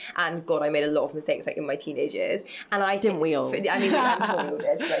stylish, and God, I made a lot of mistakes like in my teenage years. And I didn't we all? I mean, I'm sure we all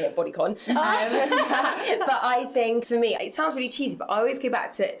did. Like, yeah, bodycon. But I think for me, it sounds really cheesy, but I always go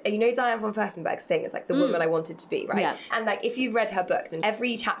back to, you know, Diane von Furstenberg's thing. It's like the woman I wanted to be, right? And like if you've read her book, then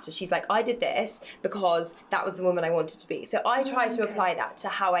every chapter she's like, I did this because that was the woman I wanted to be. So I try to apply that to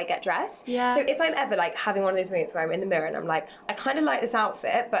how I get dressed. So if I'm ever like having one of those moments where I'm in the mirror and I'm like, I kind of like this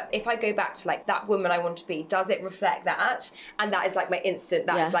outfit, but if I go back to like that woman I want to be, does it reflect that? And that is like my instant,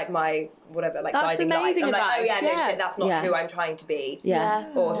 that is like my whatever, like that's guiding light. I'm like, oh yeah, no shit, that's not who I'm trying to be.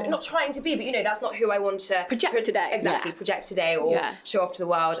 Or not trying to be, but you know, that's not who I want to project today. Exactly, project today or show off to the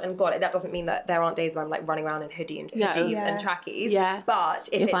world. And God, that doesn't mean that there aren't days where I'm like running around in hoodies and trackies. But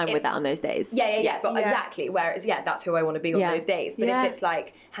if you're fine with that on those days. But exactly. Whereas that's who I want to be on those days. But if it's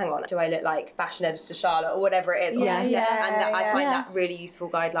like, hang on, do I look like fashion editor Charlotte or whatever it is? I find that really useful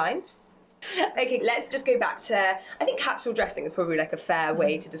guideline. Okay, let's just go back to, I think capsule dressing is probably like a fair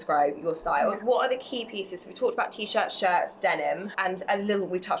way to describe your styles. What are the key pieces? So we talked about t-shirts, shirts, denim, and a little,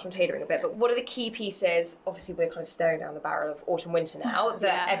 we've touched on tailoring a bit, but what are the key pieces? Obviously we're kind of staring down the barrel of autumn winter now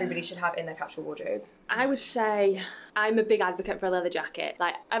that everybody should have in their capsule wardrobe. I would say I'm a big advocate for a leather jacket.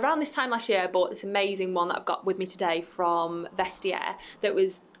 Like around this time last year, I bought this amazing one that I've got with me today from Vestiaire that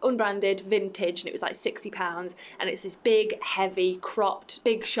was unbranded, vintage, and it was like £60, and it's this big, heavy, cropped,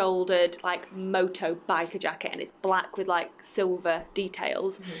 big-shouldered, like moto biker jacket, and it's black with like silver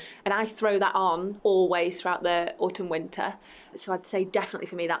details, and I throw that on always throughout the autumn winter. So I'd say definitely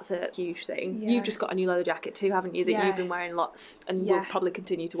for me that's a huge thing. You've just got a new leather jacket too, haven't you, that you've been wearing lots and will probably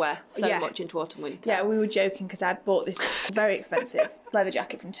continue to wear so much into autumn winter. Yeah, we were joking because I bought this very expensive leather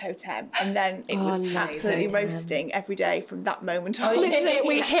jacket from Totem, and then it was absolutely roasting every day from that moment on. Literally,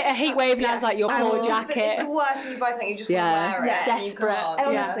 we hit a heat wave and I was like, your poor jacket. It's the worst when you buy something, you just want to wear it. Desperate.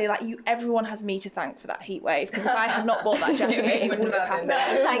 And honestly, like everyone has me to thank for that heat wave, because if I had not bought that jacket, it wouldn't have happened.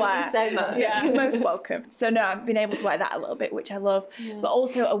 Thank you so much. You're most welcome. So no, I've been able to wear that a little bit, which I love, but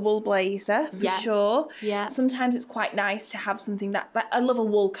also a wool blazer for sure. Sometimes it's quite nice to have something that, like, I love a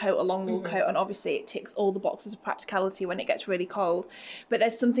wool coat, a long wool coat, and obviously it ticks all the boxes of practicality when it gets really cold. But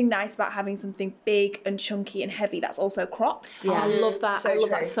there's something nice about having something big and chunky and heavy that's also cropped. I love that. I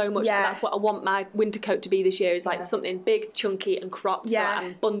love that so much. And that's what I want my winter coat to be this year, is like something big, chunky and cropped so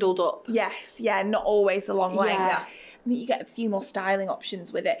I'm bundled up. Not always the long length. I think you get a few more styling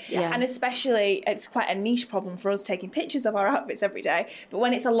options with it. And especially, it's quite a niche problem for us taking pictures of our outfits every day, but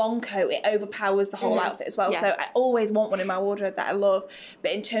when it's a long coat, it overpowers the whole outfit as well. So I always want one in my wardrobe that I love,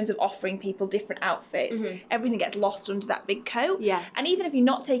 but in terms of offering people different outfits, everything gets lost under that big coat. And even if you're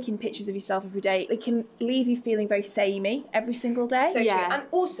not taking pictures of yourself every day, it can leave you feeling very samey every single day. So true. And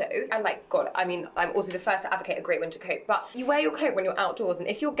also, and like, God, I mean, I'm also the first to advocate a great winter coat, but you wear your coat when you're outdoors, and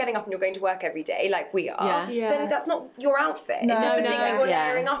if you're getting up and you're going to work every day, like we are, then that's not your outfit. It's just the thing that you're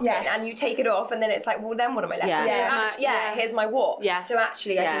layering up in, and you take it off, and then it's like, well, then what am I left with? Here's my what. So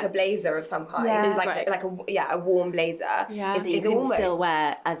actually, I think a blazer of some kind is like a warm blazer is you can almost still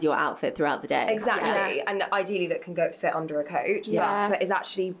wear as your outfit throughout the day. Exactly, and ideally that can fit under a coat, but is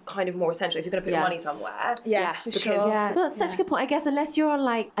actually kind of more essential if you're going to put your money somewhere. For sure. Well, that's such a good point. I guess unless you're on,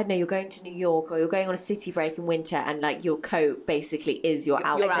 like, I don't know, you're going to New York or you're going on a city break in winter, and like your coat basically is your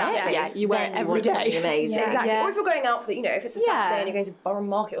outfit. You wear it every day. Amazing. Exactly. Or if you're going out for, you know, if it's a Saturday and you're going to Borough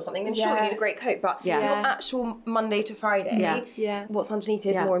Market or something, then sure, you need a great coat. But for your actual Monday to Friday, what's underneath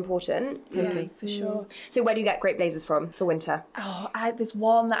is more important. Totally, for sure. So where do you get great blazers from for winter? There's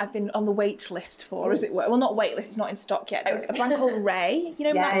one that I've been on the wait list for, as it were. Well, not wait list, it's not in stock yet. There's a brand called Ray.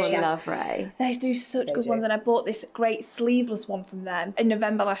 You know, I love Ray. They do such good ones, and I bought this great sleeveless one from them in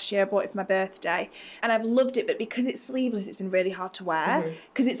November last year. I bought it for my birthday, and I've loved it, but because it's sleeveless, it's been really hard to wear,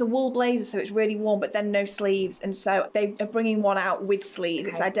 because it's a wool blazer, so it's really warm, but then no sleeves, and so So they are bringing one out with sleeves.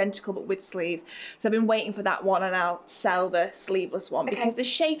 It's identical but with sleeves. So I've been waiting for that one, and I'll sell the sleeveless one because the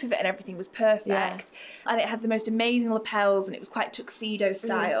shape of it and everything was perfect. And it had the most amazing lapels, and it was quite tuxedo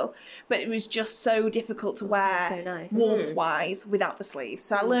style, but it was just so difficult to wear warmth-wise without the sleeves.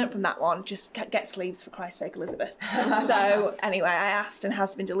 So I learned from that one, just get sleeves for Christ's sake, Elizabeth. So anyway, I asked and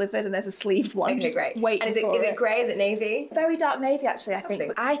has been delivered, and there's a sleeved one. Okay, great. And is it grey? Is it navy? Very dark navy, actually, I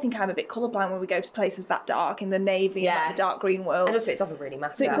think. I think I'm a bit colourblind when we go to places that dark in the navy and like the dark green world. And also it doesn't really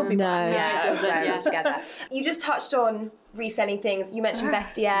matter. So it could be together. You just touched on reselling things. You mentioned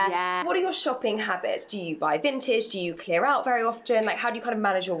Vestiaire. Yeah. What are your shopping habits? Do you buy vintage? Do you clear out very often? Like, how do you kind of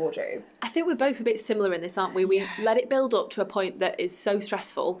manage your wardrobe? I think we're both a bit similar in this, aren't we? We let it build up to a point that is so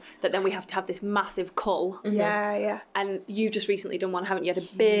stressful that then we have to have this massive cull. Yeah. And you just recently done one, haven't you? You had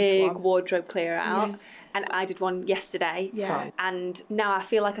a big wardrobe clear out. Yes. And I did one yesterday. Yeah. And now I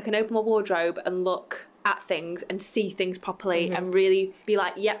feel like I can open my wardrobe and look at things and see things properly and really be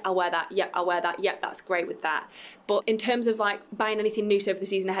like, I'll wear that, I'll wear that, that's great with that. But in terms of like buying anything new over the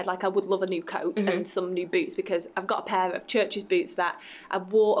season ahead, like I would love a new coat and some new boots, because I've got a pair of Church's boots that I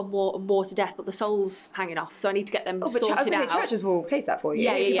wore to death, but the sole's hanging off, so I need to get them sorted out. Church's will replace that for you.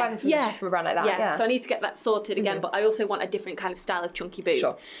 From a brand like that. Yeah, so I need to get that sorted again, but I also want a different kind of style of chunky boot.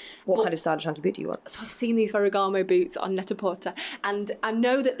 Sure. What kind of style of chunky boot do you want? So I've seen these Ferragamo boots on Net-a-Porter, and I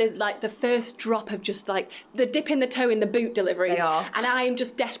know that they're like the first drop of just like the dip in the toe in the boot deliveries. They are. And I am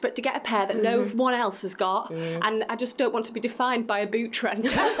just desperate to get a pair that no one else has got, and I just don't want to be defined by a boot trend.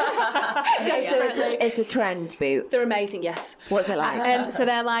 So it's a trend boot. They're amazing, yes. What's it like? So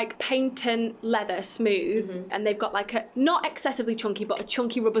they're like patent leather, smooth, and they've got like a not excessively chunky, but a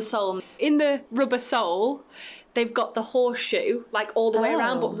chunky rubber sole. In the rubber sole, they've got the horseshoe, like all the way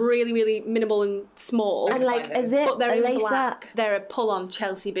around, but really, really minimal and small. And like, is it but they're a in lace black. up? They're a pull-on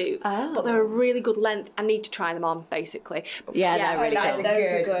Chelsea boot, but they're a really good length. I need to try them on, basically. Yeah, they're really that good.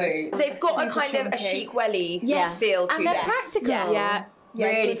 is a good boot. They've got a kind of a chic welly feel to them. And they're practical. Yeah.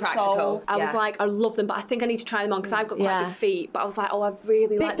 Really practical. I was like, I love them, but I think I need to try them on because I've got quite big feet. But I was like, I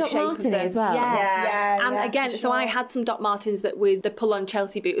really like the Doc shape Martens of them as well. And again, so I had some Doc Martens that with the pull-on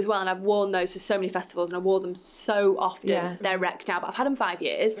Chelsea boot as well, and I've worn those to so many festivals, and I wore them so often. Yeah. They're wrecked now, but I've had them 5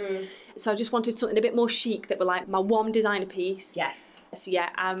 years. So I just wanted something a bit more chic that were like my one designer piece. Yes. So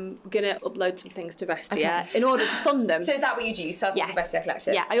I'm going to upload some things to Vestiaire in order to fund them. So is that what you do? You sell things to Vestiaire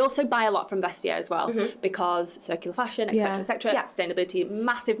Collective? Yeah, I also buy a lot from Vestiaire as well because circular fashion, etc., sustainability,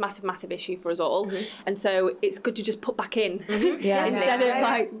 massive issue for us all. And so it's good to just put back in instead of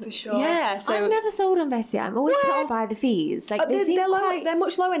like... For sure. Yeah, so... I've never sold on Vestiaire. I'm always put off by the fees. Like they're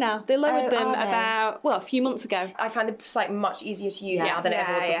much lower now. They lowered them about, a few months ago. I find the site much easier to use now than it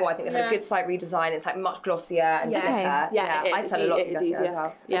ever was before. I think they've had a good site redesign. It's like much glossier and slicker. I sell a lot of Vestiaire as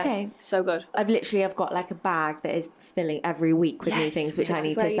well. Okay. So good. I've got like a bag that is filling every week with new things which I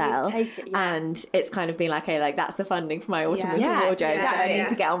need to sell. And it's kind of been like, okay, like that's the funding for my autumn winter wardrobe, so I need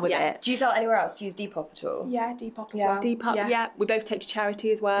to get on with it. Do you sell anywhere else? Do you use Depop at all? Yeah, Depop as well. Depop, we both take to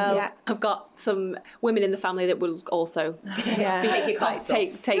charity as well. Yeah. I've got some women in the family that will also take it off.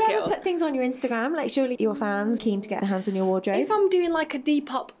 Take Do you it ever up. put things on your Instagram? Like surely your fans keen to get their hands on your wardrobe? If I'm doing like a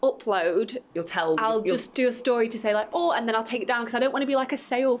Depop upload, I'll just do a story to say like, and then I'll take it down because I don't want to be like a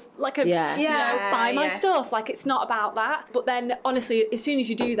sales, like a buy my stuff. Like it's not about that. But then honestly, as soon as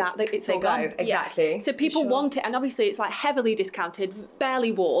you do that, it's all gone. Exactly. So people want it, and obviously it's like heavily discounted,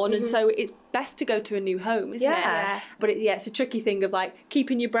 barely worn, and so it's best to go to a new home, isn't it? But it's a tricky thing of like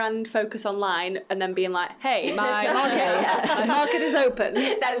keeping your brand focus online and then being like, hey, my market is open.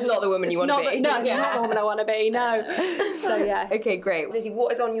 That is not the woman you want to be. No, it's not the woman I want to be. No. So Okay, great. Lizzie,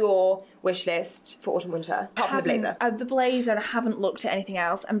 what is on your wish list for autumn winter apart from the blazer? The blazer, and I haven't looked at anything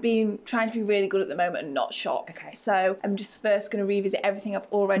else. I'm trying to be really good at the moment and not shop. Okay. So I'm just first going to revisit everything I've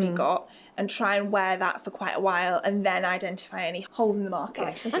already got and try and wear that for quite a while, and then identify any holes in the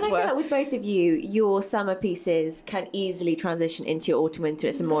market. And I feel like with both of you, your summer pieces can easily transition into your autumn winter.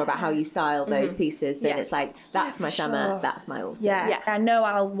 It's more about how you style those pieces than it's like, that's my summer, that's my autumn. Yeah, I know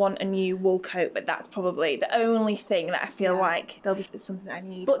I'll want a new wool coat, but that's probably the only thing that I feel like there'll be something that I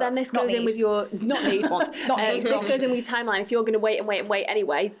need. But then this goes in with your this goes in with your timeline. If you're going to wait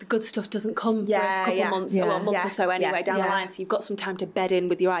anyway, the good stuff doesn't come for a couple of months, or a month or so anyway down the line. So you've got some time to bed in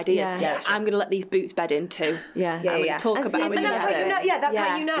with your ideas. I'm going to let these boots bed in too. I'm going to talk about them. And that's how you know. That's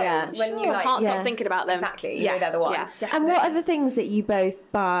how you know when you can't stop thinking about them. Exactly. You know they're the one. And what are the things that you both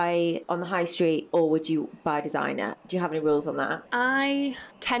buy on the high street, or would you buy designer? Do you have any rules on that? I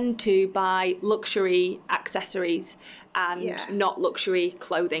tend to buy luxury accessories and not luxury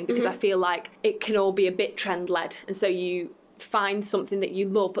clothing because I feel like it can all be a bit trend led, and so you find something that you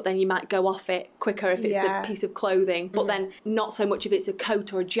love, but then you might go off it quicker if it's a piece of clothing, but then not so much if it's a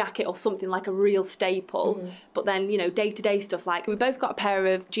coat or a jacket or something like a real staple. But then, you know, day-to-day stuff, like we both got a pair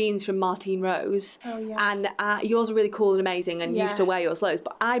of jeans from Martine Rose, and yours are really cool and amazing, and used to wear yours loads,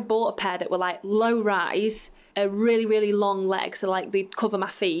 but I bought a pair that were like low rise, a really, really long leg, so like they cover my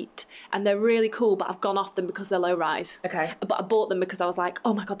feet, and they're really cool, but I've gone off them because they're low rise. Okay. But I bought them because I was like,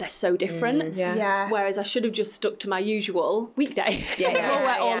 oh my God, they're so different. Whereas I should have just stuck to my usual weekday.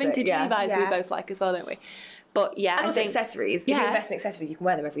 Or vintage Levi's we both like as well, don't we? But yeah, and also accessories. If you invest in accessories, you can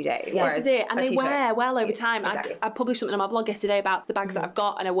wear them every day. This is it, and they wear well over time. Exactly. I published something on my blog yesterday about the bags that I've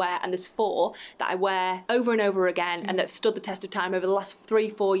got and I wear, and there's 4 that I wear over and over again, and that have stood the test of time over the last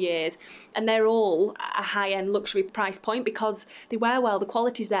 3-4 years, and they're all a high-end luxury price point because they wear well, the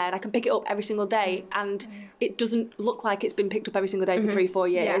quality's there, and I can pick it up every single day, and it doesn't look like it's been picked up every single day for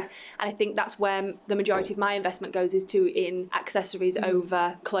 3-4 years. And I think that's where the majority of my investment goes, is in accessories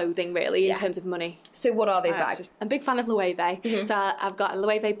over clothing, really, in terms of money. So what are those bags? I'm a big fan of Loewe. So I've got a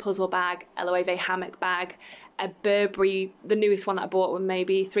Loewe puzzle bag, a Loewe hammock bag, a Burberry, the newest one that I bought one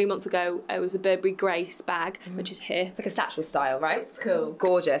maybe 3 months ago, it was a Burberry Grace bag, which is here. It's like a satchel style, right? It's cool.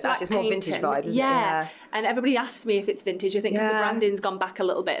 Gorgeous. Actually, it's more vintage vibes, isn't it? Yeah. And everybody asks me if it's vintage. I think because the branding's gone back a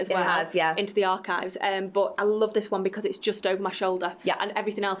little bit as well. It has, into the archives. But I love this one because it's just over my shoulder. Yeah. And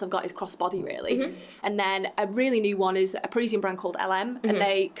everything else I've got is crossbody, really. And then a really new one is a Parisian brand called LM, and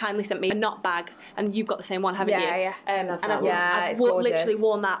they kindly sent me a knot bag, and you've got the same one, haven't you? Yeah. I've literally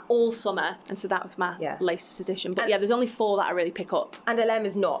worn that all summer, and so that was my latest edition. But there's only 4 that I really pick up. And LM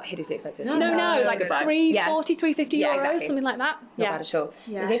is not hideously expensive. No, like €340, €350, something like that. Not bad at all.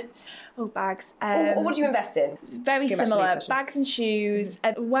 Lizzie? Oh, bags. What do you invest in? It's very similar. Bags and shoes.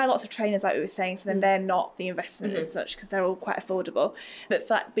 I wear lots of trainers, like we were saying, so then they're not the investment as such because they're all quite affordable. But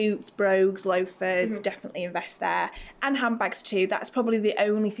for like boots, brogues, loafers, definitely invest there. And handbags too. That's probably the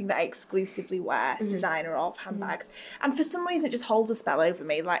only thing that I exclusively wear, designer of handbags. And for some reason, it just holds a spell over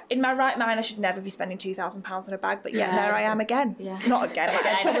me. Like, in my right mind, I should never be spending £2,000 on a bag, but yet there I am again. Not again.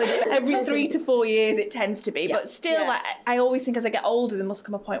 Probably every 3 to 4 years it tends to be. But still, like, I always think as I get older, there must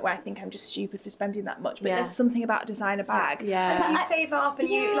come a point where I think I'm just stupid for spending that much. But there's something about a designer bag. And you save up and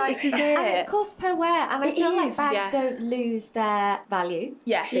you like... This is it. And it's cost per wear. And I feel like bags don't lose their value.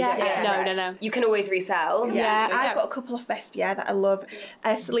 No. You can always resell. I've got a couple of Vestiaire that I love.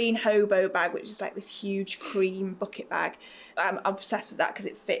 A Celine Hobo bag, which is like this huge cream bucket bag. I'm obsessed with that because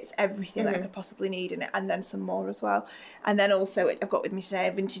it fits everything that I could possibly need in it, and then some more as well. And then also I've got with me today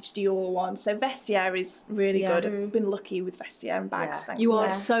a vintage Dior one. So Vestiaire is really good. I've been lucky with Vestiaire and bags. Thankfully. You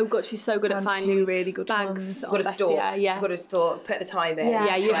are so good. She's so good at finding really good bags. ones. Got a store. Got a store. Put the time in.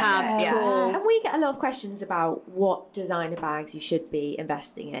 Yeah, you have. And we get a lot of questions about what designer bags you should be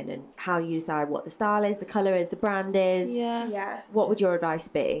investing in and how you decide what the style is, the colour is, the brand is. What would your advice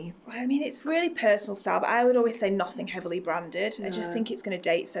be? Well, I mean, it's really personal style, but I would always say nothing heavily branded. I just think it's going to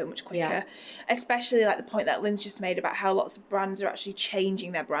date so much quicker, especially like the point that Lynn's just made about how lots of brands are actually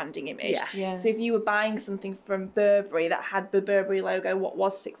changing their branding image. So if you were buying something from Burberry that had the Burberry logo, what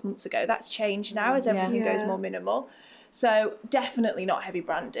was 6 months ago, that's changed now as everything goes more minimal. So definitely not heavy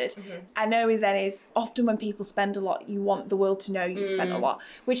branded. I know then is often when people spend a lot, you want the world to know you spent a lot,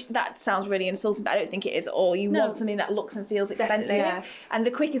 which that sounds really insulting, but I don't think it is at all. You want something that looks and feels expensive. And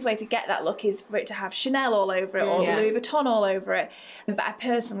the quickest way to get that look is for it to have Chanel all over it or Louis Vuitton all over it. But I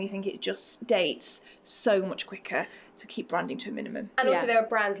personally think it just dates so much quicker. So keep branding to a minimum. And also there are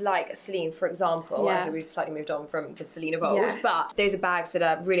brands like Celine, for example. I think we've slightly moved on from the Celine of old, but those are bags that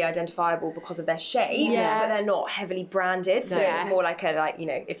are really identifiable because of their shape, but they're not heavily branded. So it's more like a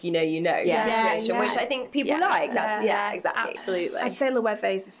if you know, you know situation, which I think people like. That's exactly. Absolutely. I'd say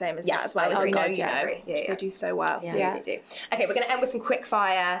Loewe is the same as that as well. If you know, you know. They do so well. They do. Okay, we're going to end with some quick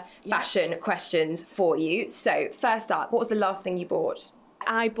fire fashion questions for you. So first up, what was the last thing you bought?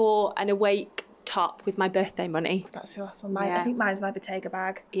 I bought an Awake top with my birthday money. That's the last one. I think mine's my Bottega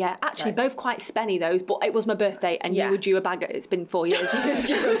bag. Yeah, actually both quite spenny those, but it was my birthday and you were due a bag. It's been 4 years. You were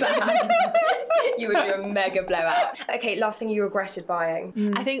due a bag. You were due a mega blowout. Okay, last thing you regretted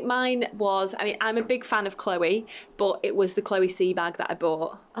buying? I think mine was, I'm a big fan of Chloe, but it was the Chloe C bag that I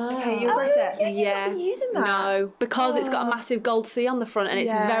bought. Okay, you regret it? You've not been using that? No, because it's got a massive gold C on the front and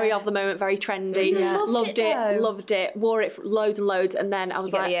it's very of the moment, very trendy. Loved it, wore it for loads and loads, and then I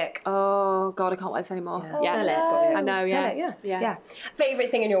was like, oh God, I can't wear this anymore. I know, yeah.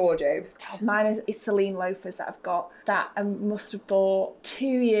 Favourite thing in your wardrobe? Mine is Celine loafers that I've got that I must have bought 2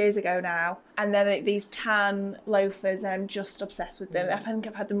 years ago now. and then these tan loafers, and I'm just obsessed with them. I think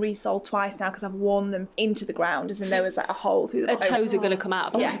I've had them resoled twice now because I've worn them into the ground, as in there was like a hole through the toes are going to come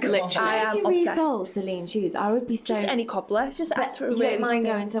out of it. Literally. I am you obsessed. resole Celine shoes? I would be so... Just any cobbler. Just ask for a you really don't mind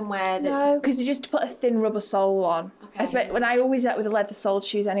thin... going somewhere that's... No, because you just put a thin rubber sole on. Okay. When I always out with the leather-soled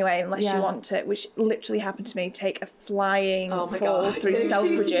shoes anyway, unless you want to, which literally happened to me, take a flying fall through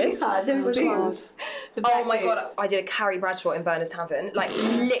Selfridges. Those boots. Oh my God, I did a Carrie Bradshaw in Berners Tavern. Like,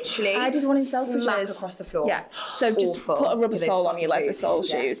 literally. I did one in Selfridges. Smack across the floor. Yeah. So just put a rubber sole on your leather sole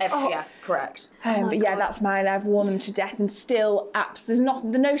shoes. Yeah, correct. But yeah, that's mine. I've worn them to death, and still, there's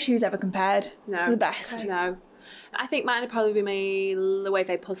no shoes ever compared. No. They're the best. No. I think mine would probably be my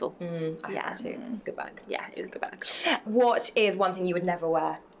Loewe puzzle. I have too. It's a good bag. Yeah, it's a good bag. What is one thing you would never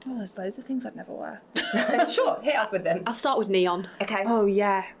wear? Oh, there's loads of things I'd never wear. Sure, hit us with them. I'll start with neon. Okay. Oh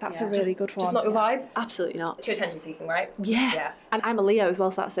yeah, that's a really good one. Just not your vibe? Absolutely not. Too attention seeking, right? Yeah. And I'm a Leo as well,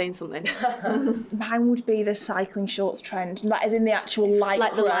 so that's saying something. Mine would be the cycling shorts trend. That is in the actual lycra.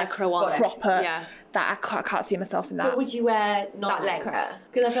 Like the lycra one. Proper. Yeah. That I can't see myself in that. But would you wear not that lycra?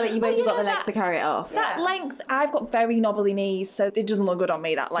 Because I feel like you both have got the legs to carry it off. That length, I've got very knobbly knees, so it doesn't look good on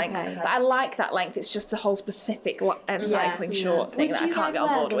me, that length. Okay. But I like that length. It's just the whole specific cycling short thing that I can't get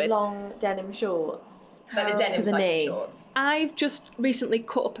on board with. Long denim shorts? Like the denim to the knee. shorts. I've just recently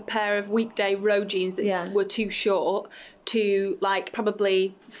cut up a pair of weekday road jeans that were too short to like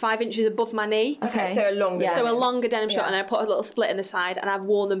probably 5 inches above my knee. Okay, so a longer So a longer denim short, and I put a little split in the side, and I've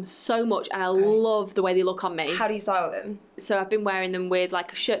worn them so much, and I love the way they look on me. How do you style them? So I've been wearing them with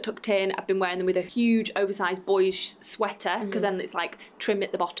like a shirt tucked in. I've been wearing them with a huge oversized boys sweater, because then it's like trim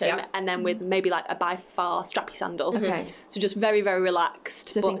at the bottom, and then with maybe like a by far strappy sandal. Okay. So just very, very relaxed.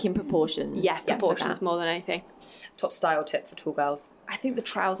 So thinking proportions. Yeah, proportions more than anything. Top style tip for tall girls. I think the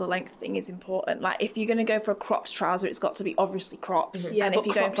trouser length thing is important. Like, if you're going to go for a cropped trouser, it's got to be obviously cropped. Yeah, and but if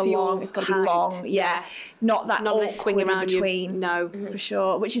you're going cropped for for your long, it's got to be height. long. Yeah. Not that Not awkward swing around in between. No. For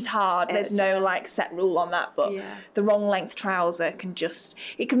sure. Which is hard. There's no, like, set rule on that. But the wrong length trouser can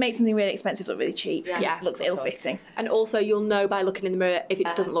make something really expensive look really cheap. Yeah. It looks ill-fitting. And also, you'll know by looking in the mirror if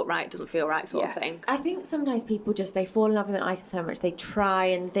it doesn't look right, it doesn't feel right, sort of thing. I think sometimes people they fall in love with an item so much, they try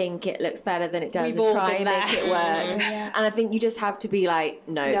and think it looks better than it does. We've and all try been and make there. it work. And I think you just have to be like,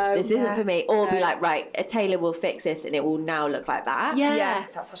 no, this isn't for me. Or be like, right, a tailor will fix this and it will now look like that. Yeah.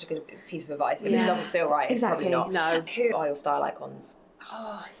 That's such a good piece of advice. If it doesn't feel right, Exactly. it's probably not. No. Who are your style icons?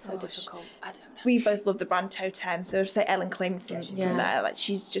 Oh, it's so difficult. I don't know. We both love the brand Totem, so say Ellen Kling from there. Like,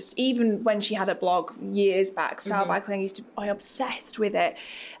 she's just, even when she had a blog years back, Style by Kling, I obsessed with it.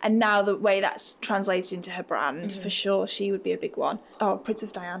 And now the way that's translated into her brand, for sure, she would be a big one. Oh,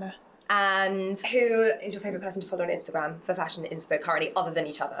 Princess Diana. And who is your favourite person to follow on Instagram for fashion inspo currently, other than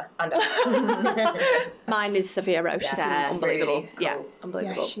each other and us? Mine is Sophia Roche. She's unbelievable. Really cool. Yeah,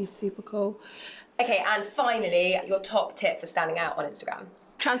 unbelievable. Yeah, she's super cool. Okay, and finally, your top tip for standing out on Instagram.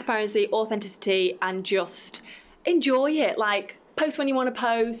 Transparency, authenticity, and just enjoy it. Like, post when you want to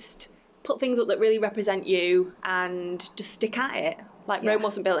post, put things up that really represent you, and just stick at it. Like, Rome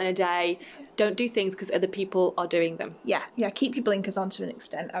wasn't built in a day. Don't do things because other people are doing them. Yeah, keep your blinkers on to an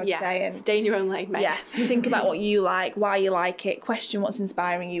extent, I would say. And stay in your own lane, mate. Yeah, think about what you like, why you like it, question what's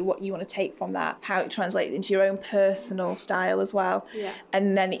inspiring you, what you want to take from that, how it translates into your own personal style as well. Yeah.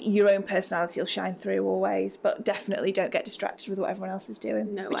 And then your own personality will shine through always, but definitely don't get distracted with what everyone else is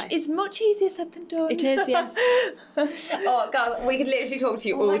doing. No which way. is much easier said than done. It is, yes. Oh, God, we could literally talk to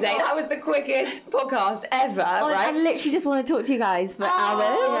you all day. That was the quickest podcast ever, right? I literally just want to talk to you guys for hours.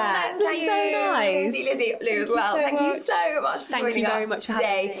 Yeah. It's been so nice. Lizzie, Lou as well. Thank you so much for joining us very much for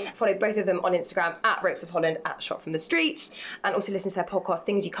today. Follow both of them on Instagram at Ropes of Holland, at Shot from the Street, and also listen to their podcast,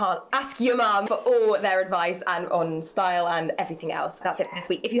 Things You Can't Ask Your Mum, for all their advice and on style and everything else. That's it for this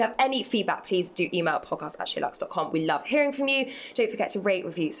week. If you have any feedback, please do email podcast@sheerluxe.com. We love hearing from you. Don't forget to rate,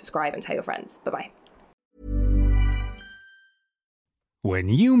 review, subscribe, and tell your friends. Bye-bye. When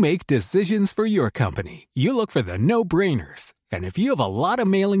you make decisions for your company, you look for the no-brainers. And if you have a lot of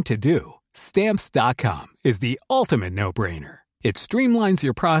mailing to do, Stamps.com is the ultimate no-brainer. It streamlines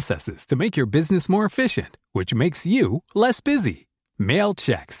your processes to make your business more efficient, which makes you less busy. Mail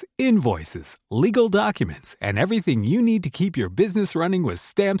checks, invoices, legal documents, and everything you need to keep your business running with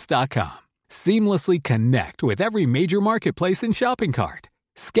Stamps.com. Seamlessly connect with every major marketplace and shopping cart.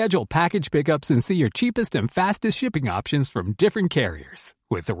 Schedule package pickups and see your cheapest and fastest shipping options from different carriers,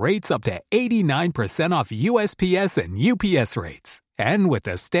 with rates up to 89% off USPS and UPS rates. And with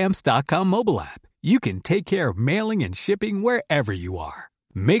the Stamps.com mobile app, you can take care of mailing and shipping wherever you are.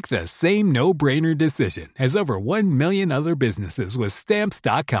 Make the same no-brainer decision as over 1 million other businesses with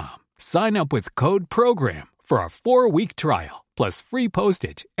Stamps.com. Sign up with code PROGRAM for a 4-week trial. plus free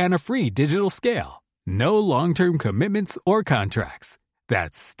postage and a free digital scale. No long-term commitments or contracts.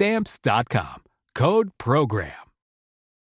 That's Stamps.com. Code PROGRAM.